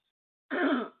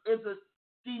is a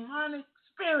demonic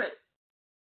spirit.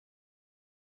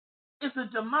 It's a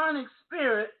demonic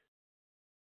spirit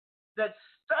that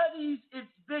studies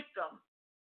its victim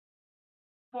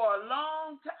for a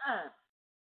long time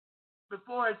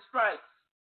before it strikes.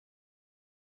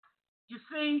 You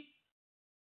see,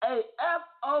 a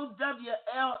fowler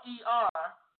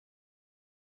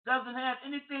doesn't have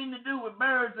anything to do with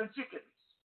birds or chickens.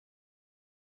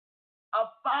 A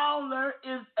fowler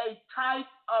is a type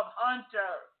of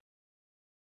hunter.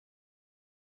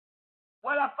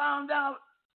 What I found out,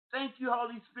 thank you,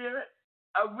 Holy Spirit,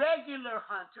 a regular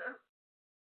hunter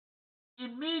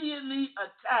immediately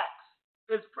attacks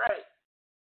his prey.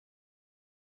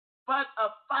 But a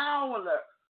fowler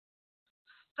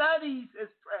studies his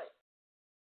prey.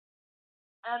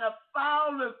 And a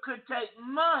fowler could take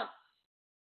months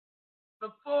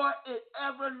before it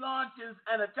ever launches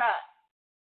an attack.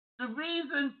 The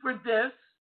reason for this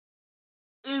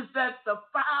is that the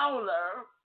fowler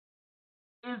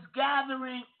is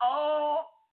gathering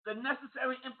all the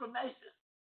necessary information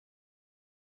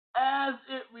as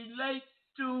it relates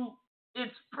to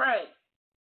its prey,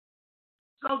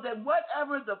 so that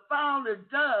whatever the fowler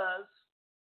does,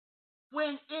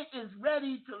 when it is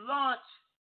ready to launch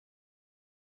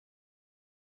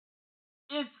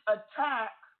its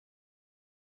attack,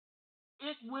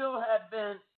 it will have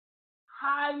been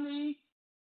highly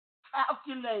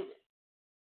calculated,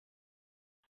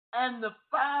 and the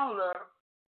fowler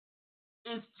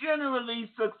is generally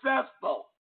successful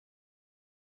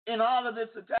in all of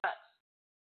its attacks.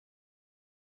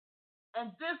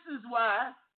 And this is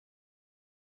why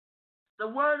the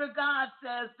Word of God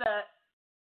says that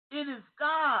it is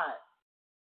God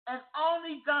and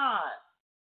only God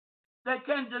that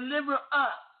can deliver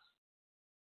us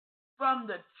from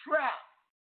the trap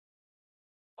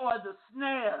or the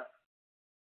snare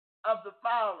of the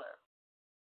fowler.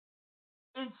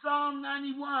 In Psalm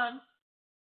 91,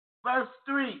 verse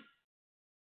 3,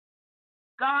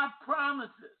 God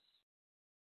promises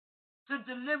to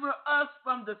deliver us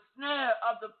from the snare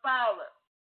of the fowler,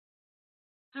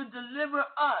 to deliver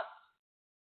us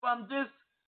from this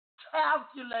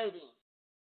calculating,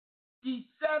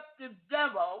 deceptive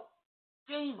devil,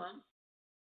 demon,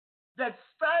 that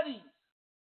studies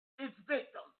its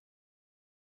victim.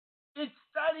 It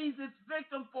studies its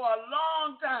victim for a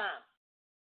long time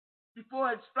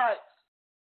before it strikes.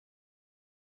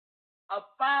 A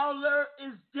fowler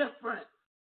is different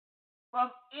from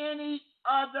any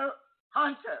other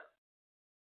hunter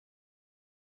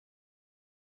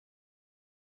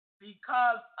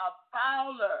because a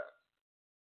fowler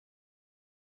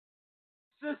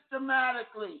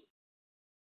systematically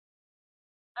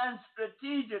and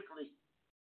strategically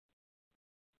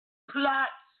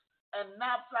plots and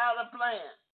maps out a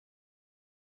plan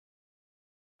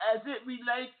as it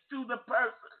relates to the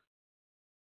person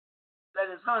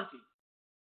that is hunting.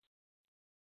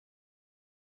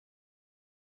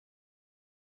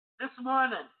 This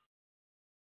morning,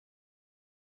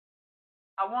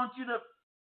 I want you to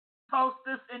post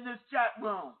this in this chat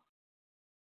room.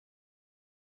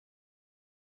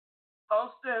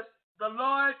 Post this: the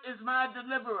Lord is my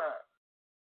deliverer.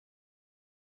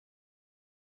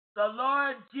 The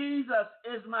Lord Jesus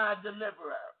is my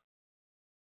deliverer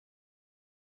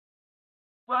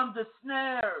from the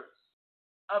snares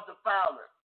of the fowler.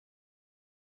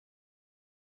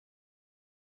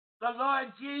 The Lord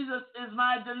Jesus is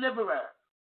my deliverer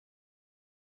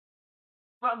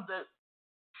from the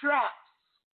traps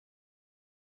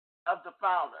of the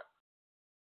fowler.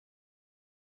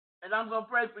 And I'm going to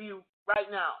pray for you right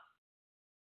now.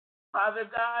 Father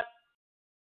God,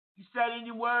 you said in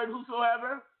your word,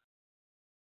 whosoever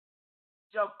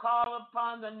shall call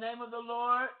upon the name of the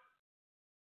Lord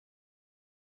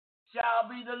shall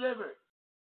be delivered.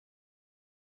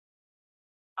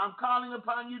 I'm calling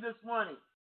upon you this morning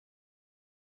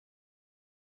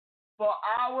for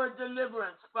our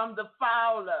deliverance from the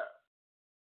fowler.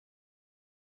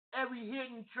 Every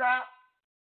hidden trap,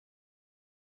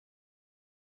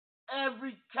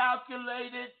 every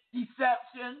calculated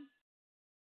deception,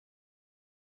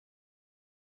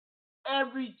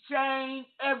 every chain,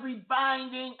 every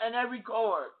binding, and every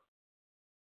cord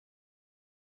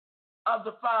of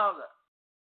the fowler.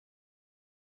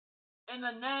 In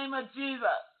the name of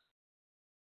Jesus,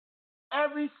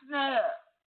 every snare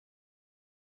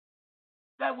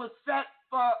that was set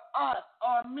for us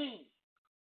or me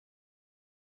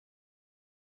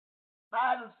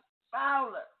by the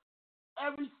fowler,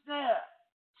 every snare,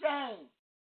 chain,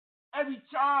 every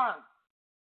charm,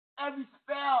 every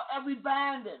spell, every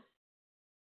binding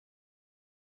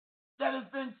that has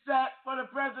been set for the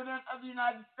President of the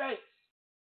United States,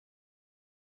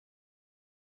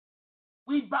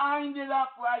 we bind it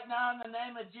up right now in the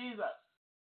name of Jesus.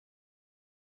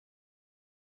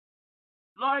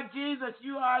 Lord Jesus,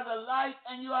 you are the light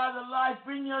and you are the life.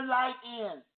 Bring your light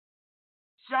in.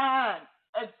 Shine.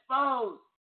 Expose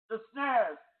the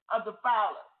snares of the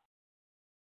fowler.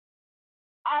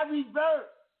 I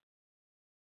reverse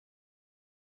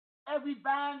every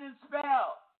binding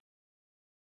spell.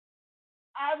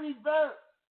 I reverse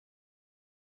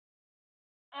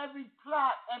every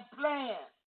plot and plan,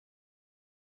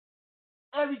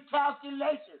 every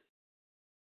calculation,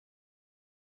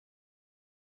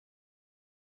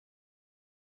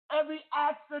 every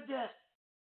accident.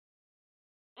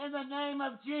 In the name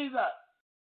of Jesus,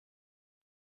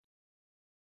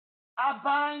 I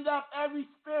bind up every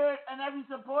spirit and every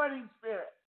supporting spirit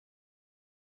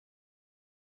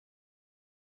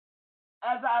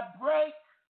as I break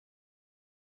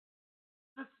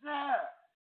the snare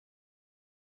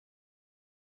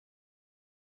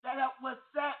that was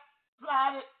set,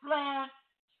 plotted, planned,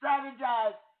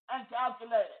 strategized and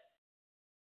calculated.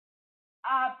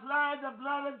 I apply the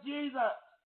blood of Jesus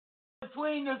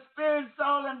between the spirit,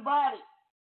 soul, and body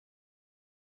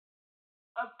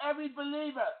of every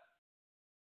believer,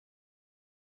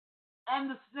 and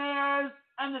the snares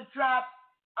and the traps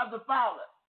of the fowler.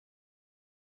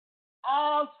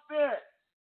 All spirits,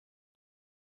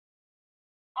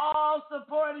 all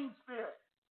supporting spirits,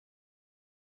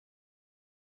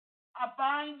 I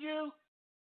bind you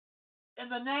in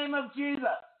the name of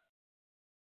Jesus,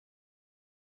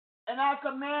 and I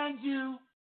command you,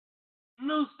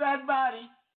 loose that body,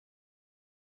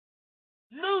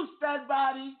 loose that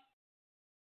body,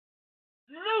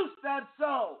 loose that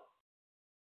soul.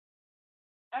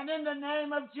 And in the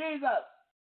name of Jesus,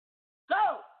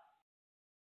 go,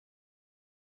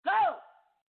 go,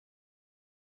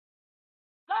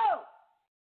 go.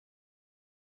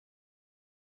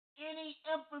 Any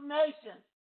information,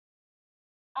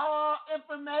 all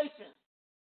information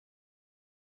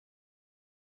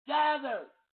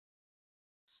gathered,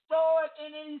 stored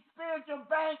in any spiritual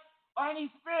bank or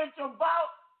any spiritual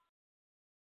vault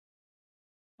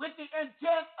with the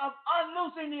intent of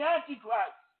unloosing the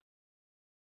Antichrist.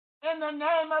 In the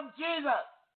name of Jesus,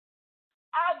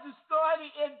 I destroy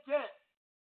the intent.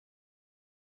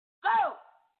 Go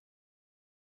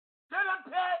to the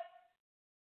pit.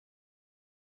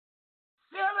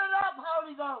 Seal it up,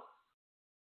 Holy Ghost,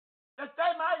 that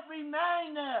they might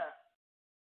remain there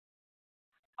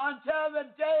until the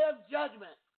day of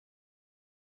judgment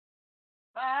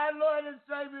by our Lord and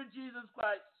Savior Jesus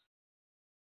Christ.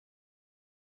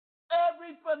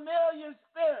 Every familiar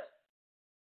spirit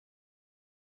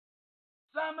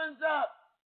summons up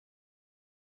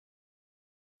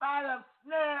by the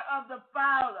snare of the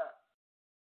fowler.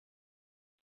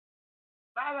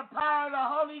 By the power of the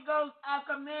Holy Ghost, I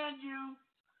command you,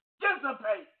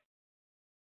 dissipate.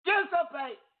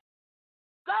 Dissipate.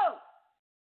 Go.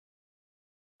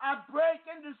 I break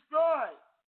and destroy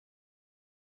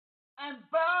and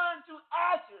burn to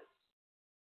ashes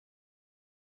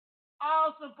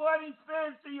all supporting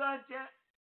spirits to your intent,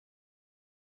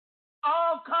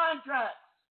 all contracts.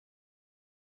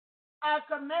 I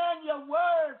command your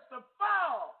words to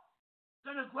fall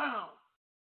to the ground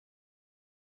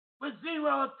with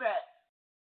zero effect.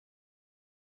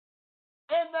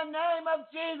 In the name of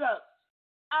Jesus,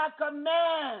 I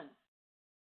command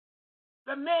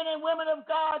the men and women of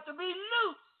God to be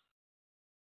loose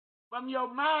from your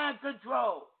mind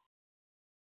control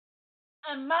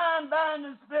and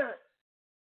mind-binding spirits.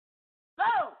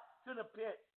 Go to the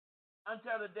pit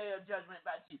until the day of judgment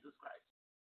by Jesus Christ.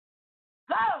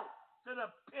 Go to the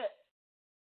pit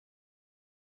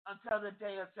until the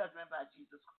day of judgment by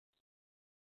Jesus Christ.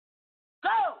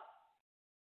 Go!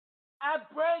 I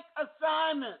break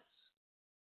assignments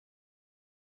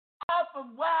off of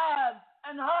wives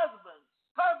and husbands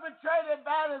perpetrated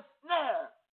by the snare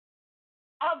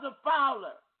of the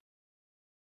fowler.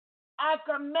 I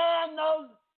command those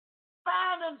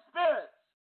binding spirits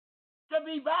to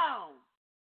be bound.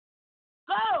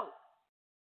 Go!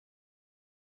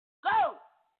 Go!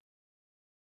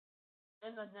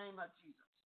 In the name of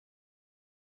Jesus.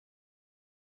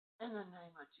 In the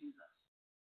name of Jesus.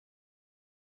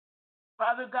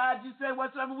 Father God, you say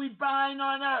whatsoever we bind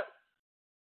on earth,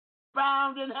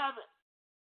 bound in heaven.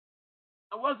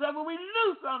 And whatsoever we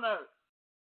loose on earth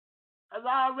has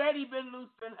already been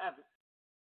loosed in heaven.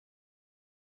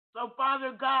 So,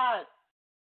 Father God,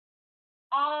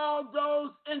 all those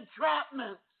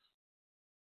entrapments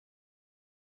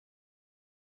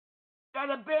that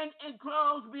have been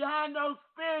enclosed behind those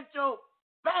spiritual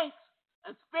banks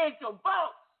and spiritual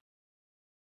vaults,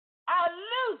 I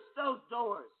loose those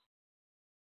doors.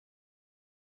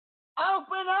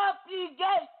 Open up ye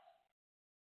gates,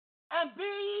 and be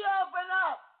ye open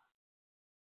up,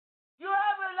 you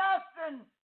everlasting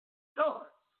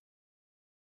doors,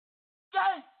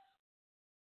 gates,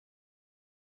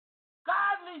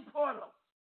 godly portals,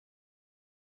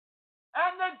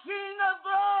 and the King of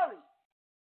glory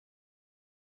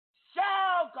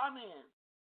shall come in.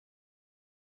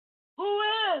 Who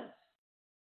is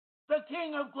the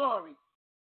King of glory?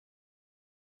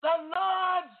 The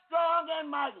Lord strong and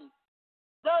mighty,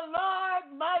 the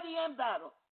Lord mighty in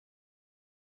battle.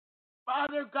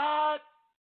 Father God,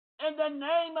 in the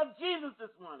name of Jesus this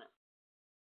morning,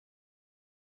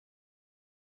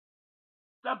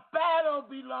 the battle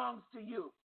belongs to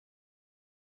you.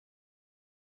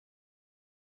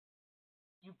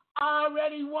 You've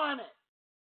already won it.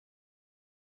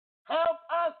 Help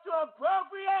us to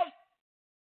appropriate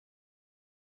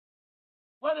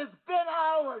what has been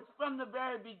ours from the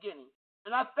very beginning.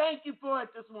 And I thank you for it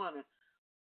this morning.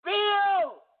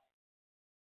 Fill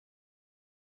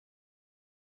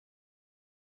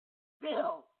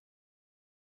filled.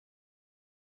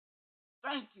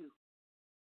 Thank you.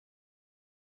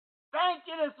 Thank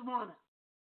you this morning.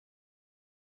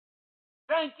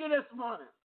 Thank you this morning.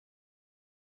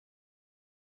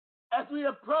 As we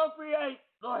appropriate,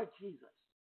 Lord Jesus.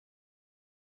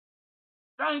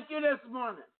 Thank you this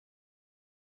morning.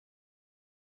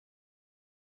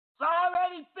 It's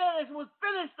already finished, was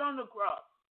finished on the cross.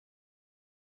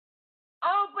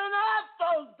 Open up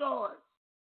those doors.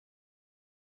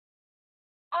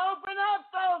 Open up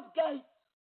those gates.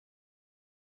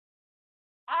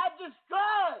 I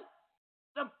destroy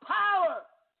the power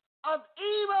of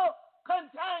evil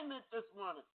containment this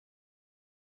morning.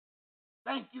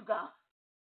 Thank you, God.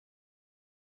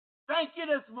 Thank you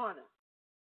this morning.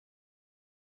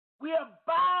 We are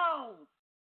bound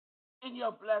in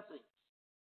your blessings.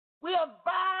 We are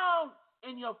bound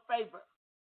in your favor.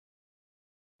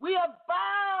 We are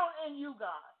bound in you,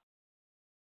 God.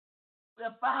 We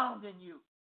are bound in you.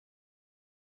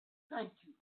 Thank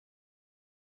you.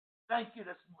 Thank you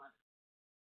this morning.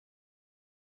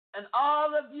 And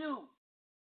all of you,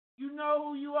 you know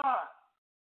who you are.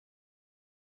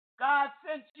 God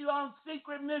sent you on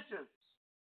secret missions.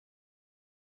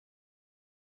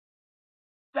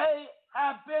 They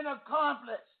have been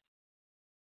accomplished.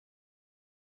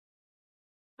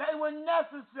 They were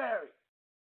necessary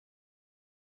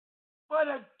for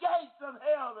the gates of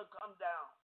hell to come down,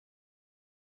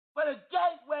 for the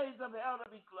gateways of hell to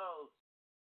be closed,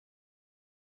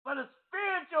 for the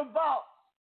spiritual vaults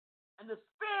and the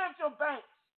spiritual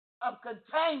banks of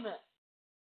containment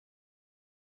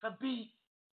to be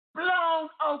blown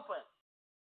open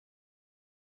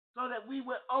so that we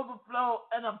would overflow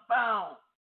and abound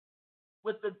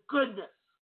with the goodness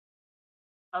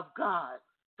of God.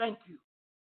 Thank you.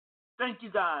 Thank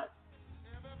you, God.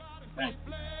 Thank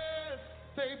you.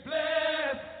 Say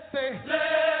bless, say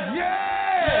bless. Yeah!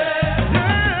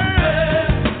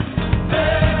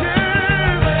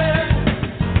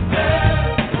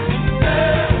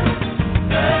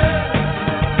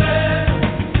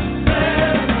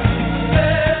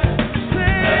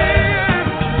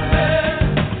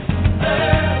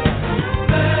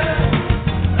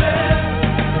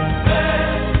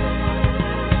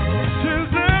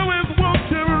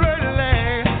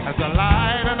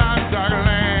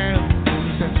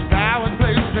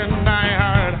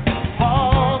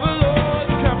 All the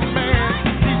Lord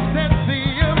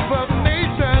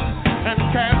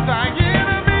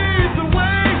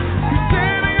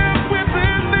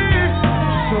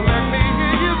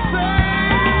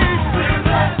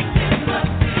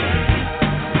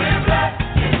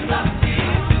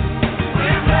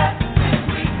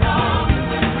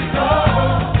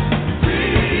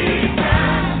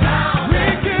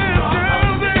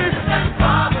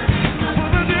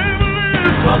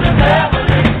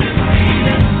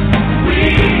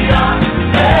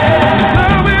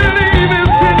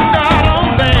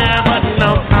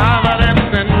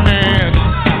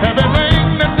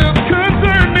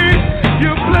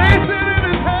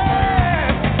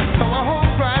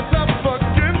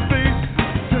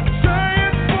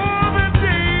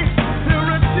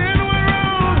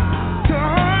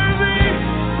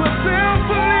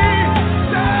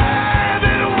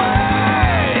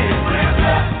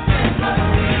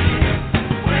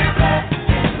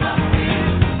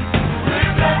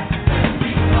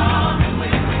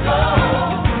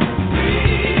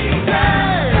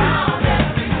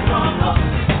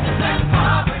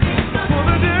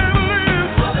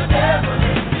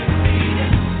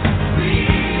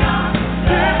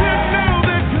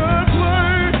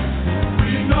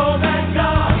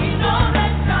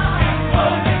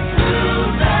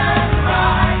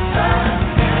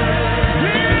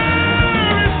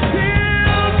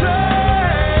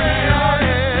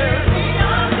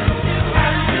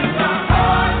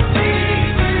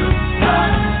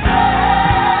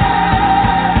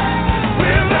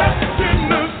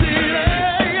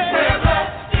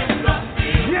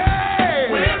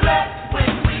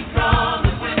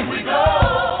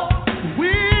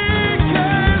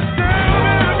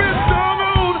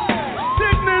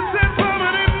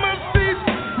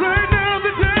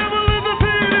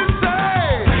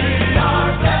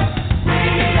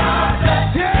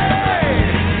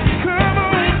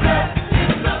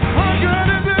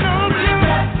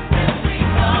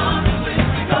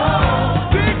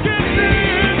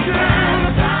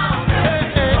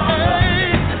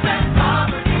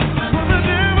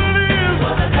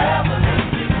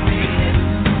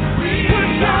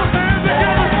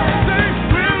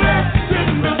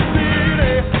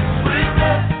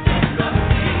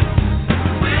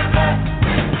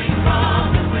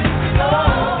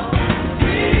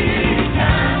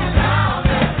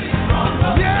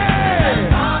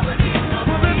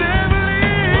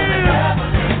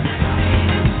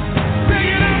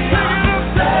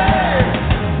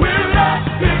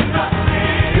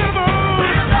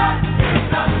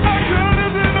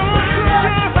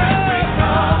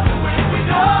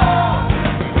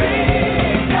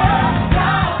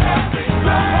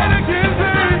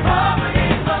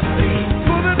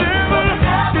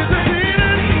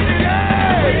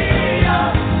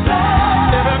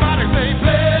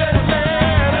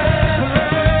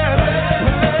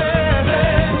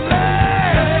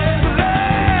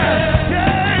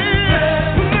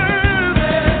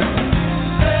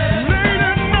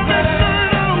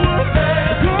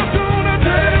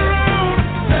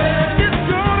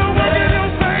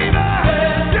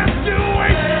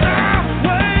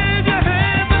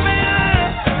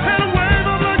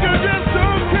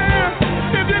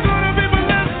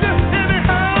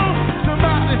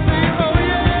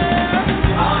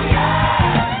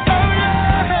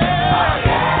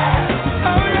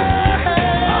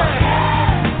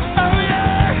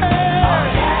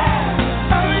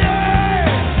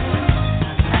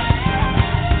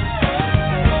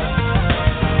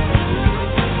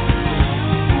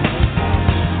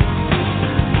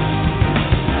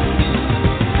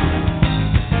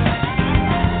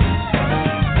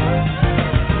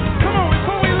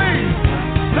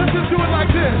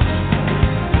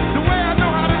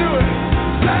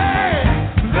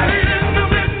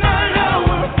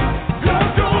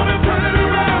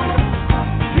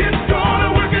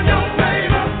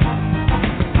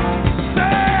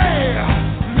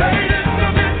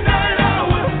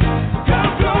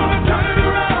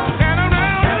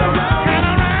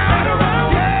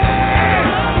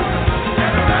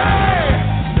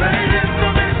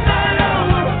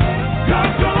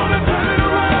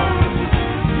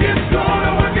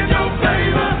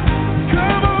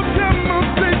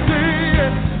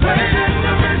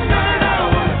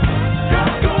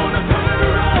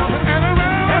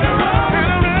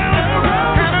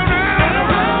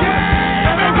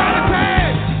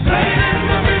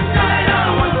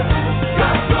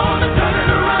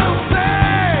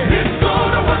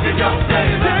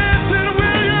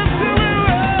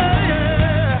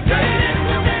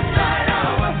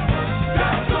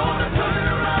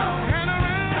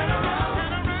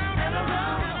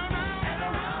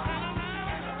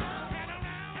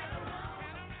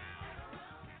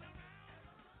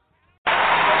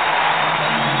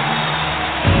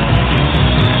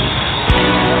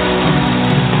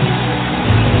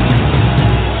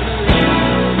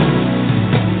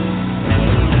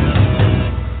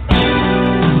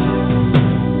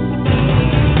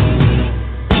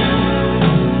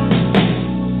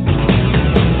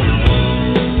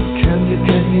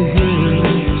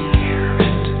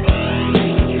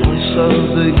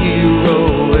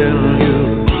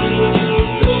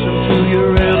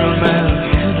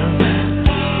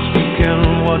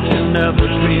never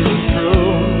dreaming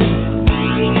through.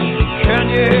 Can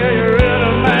you hear your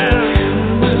inner man?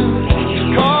 He's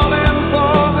calling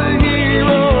for the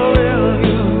hero in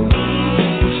you.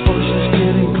 His voice is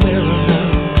getting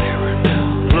clearer now,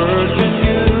 urging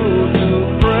you to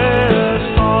press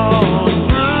on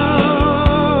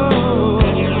through.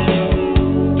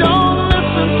 Don't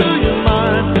listen to your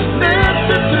mind,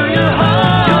 listen to your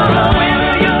heart. You're a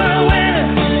winner, you're a winner,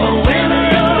 a winner,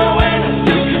 you're a winner.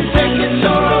 You can take it,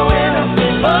 you're a winner.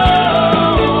 Oh.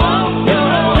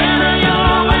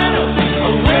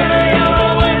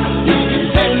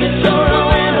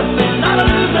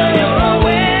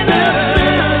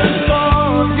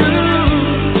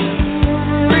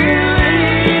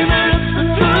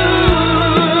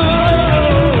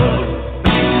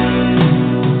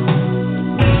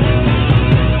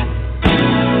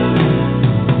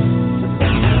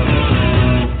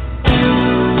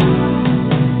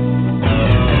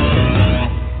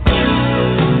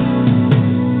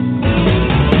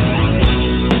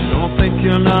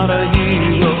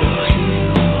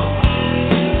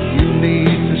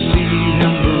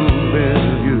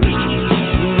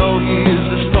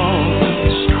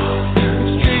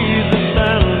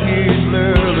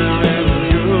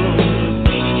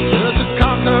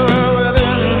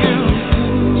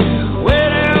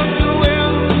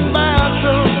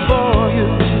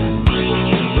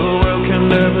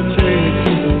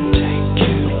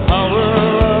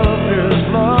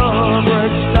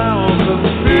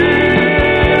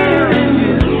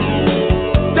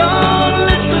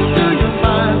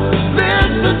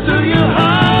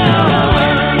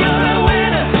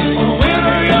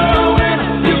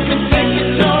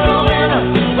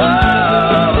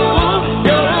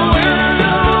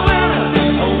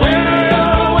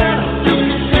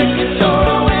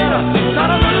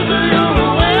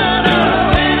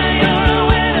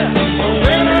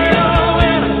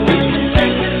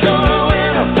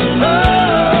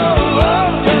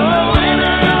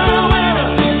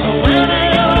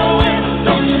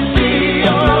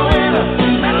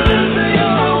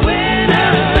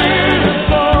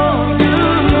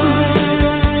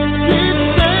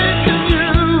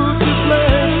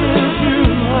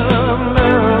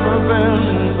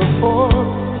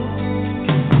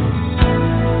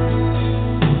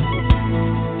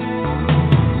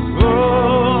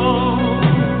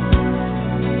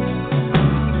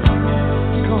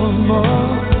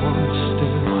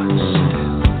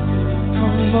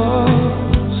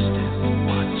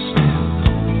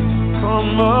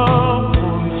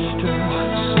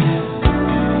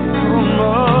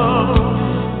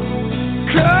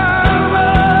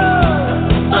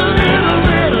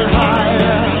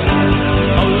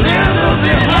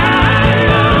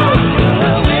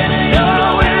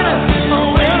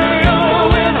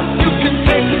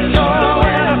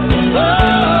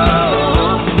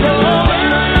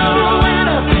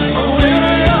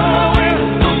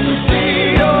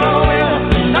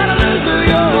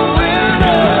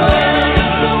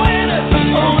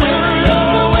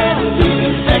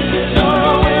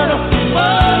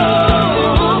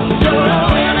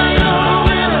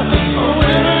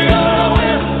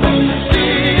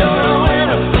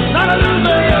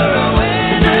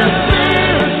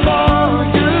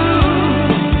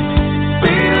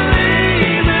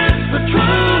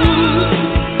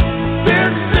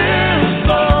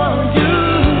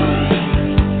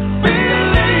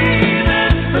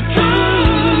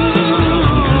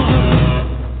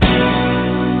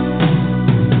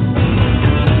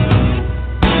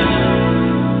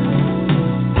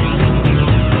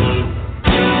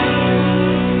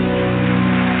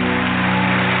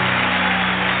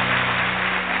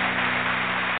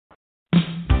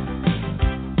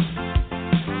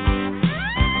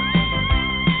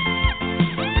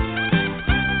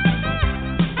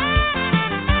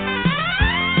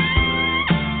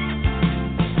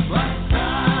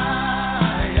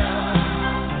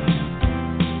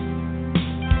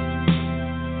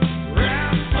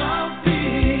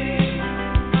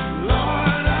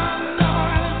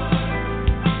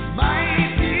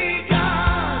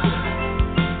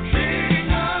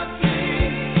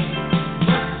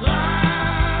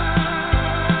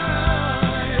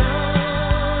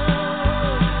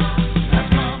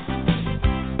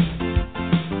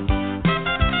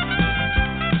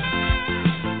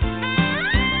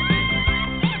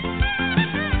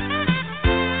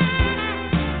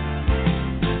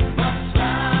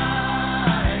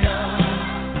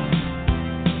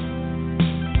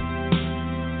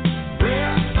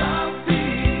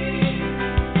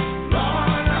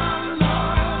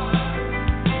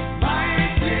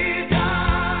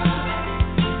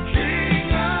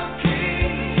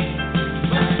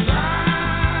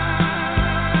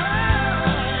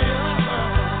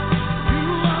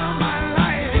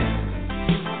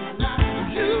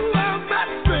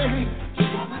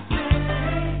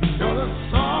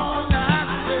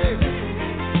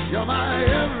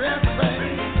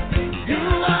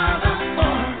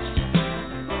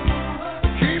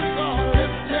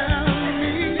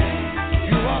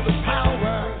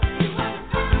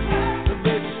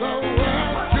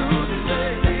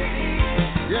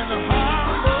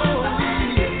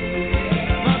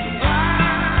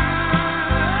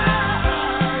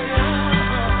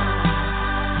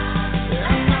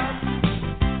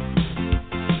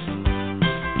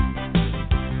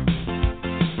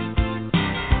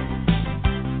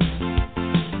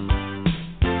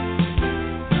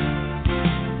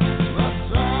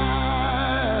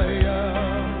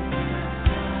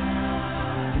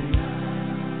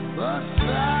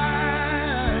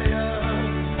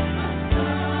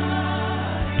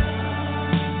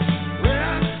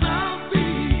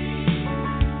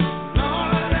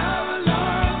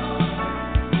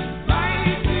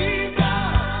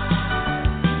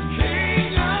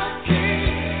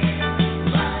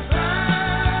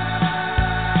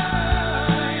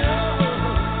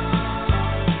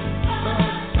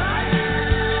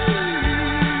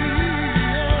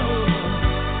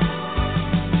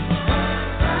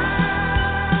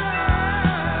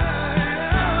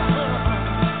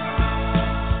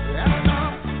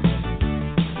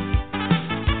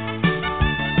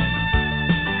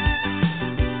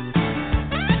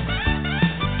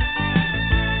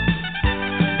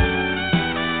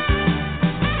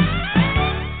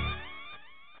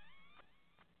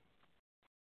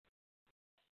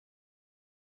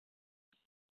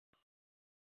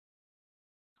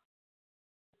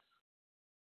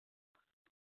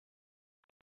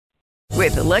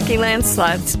 With the Lucky Land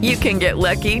Slots, you can get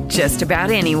lucky just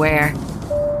about anywhere.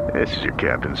 This is your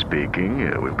captain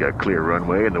speaking. We've got clear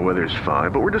runway and the weather's fine,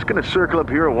 but we're just going to circle up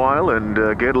here a while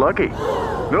and get lucky.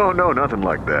 No, nothing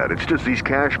like that. It's just these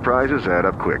cash prizes add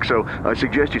up quick. So I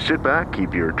suggest you sit back,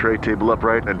 keep your tray table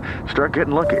upright, and start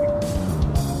getting lucky.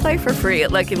 Play for free at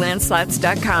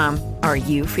LuckyLandSlots.com. Are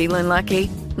you feeling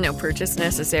lucky? No purchase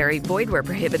necessary. Void where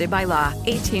prohibited by law.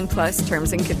 18+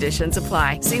 terms and conditions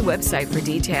apply. See website for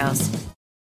details.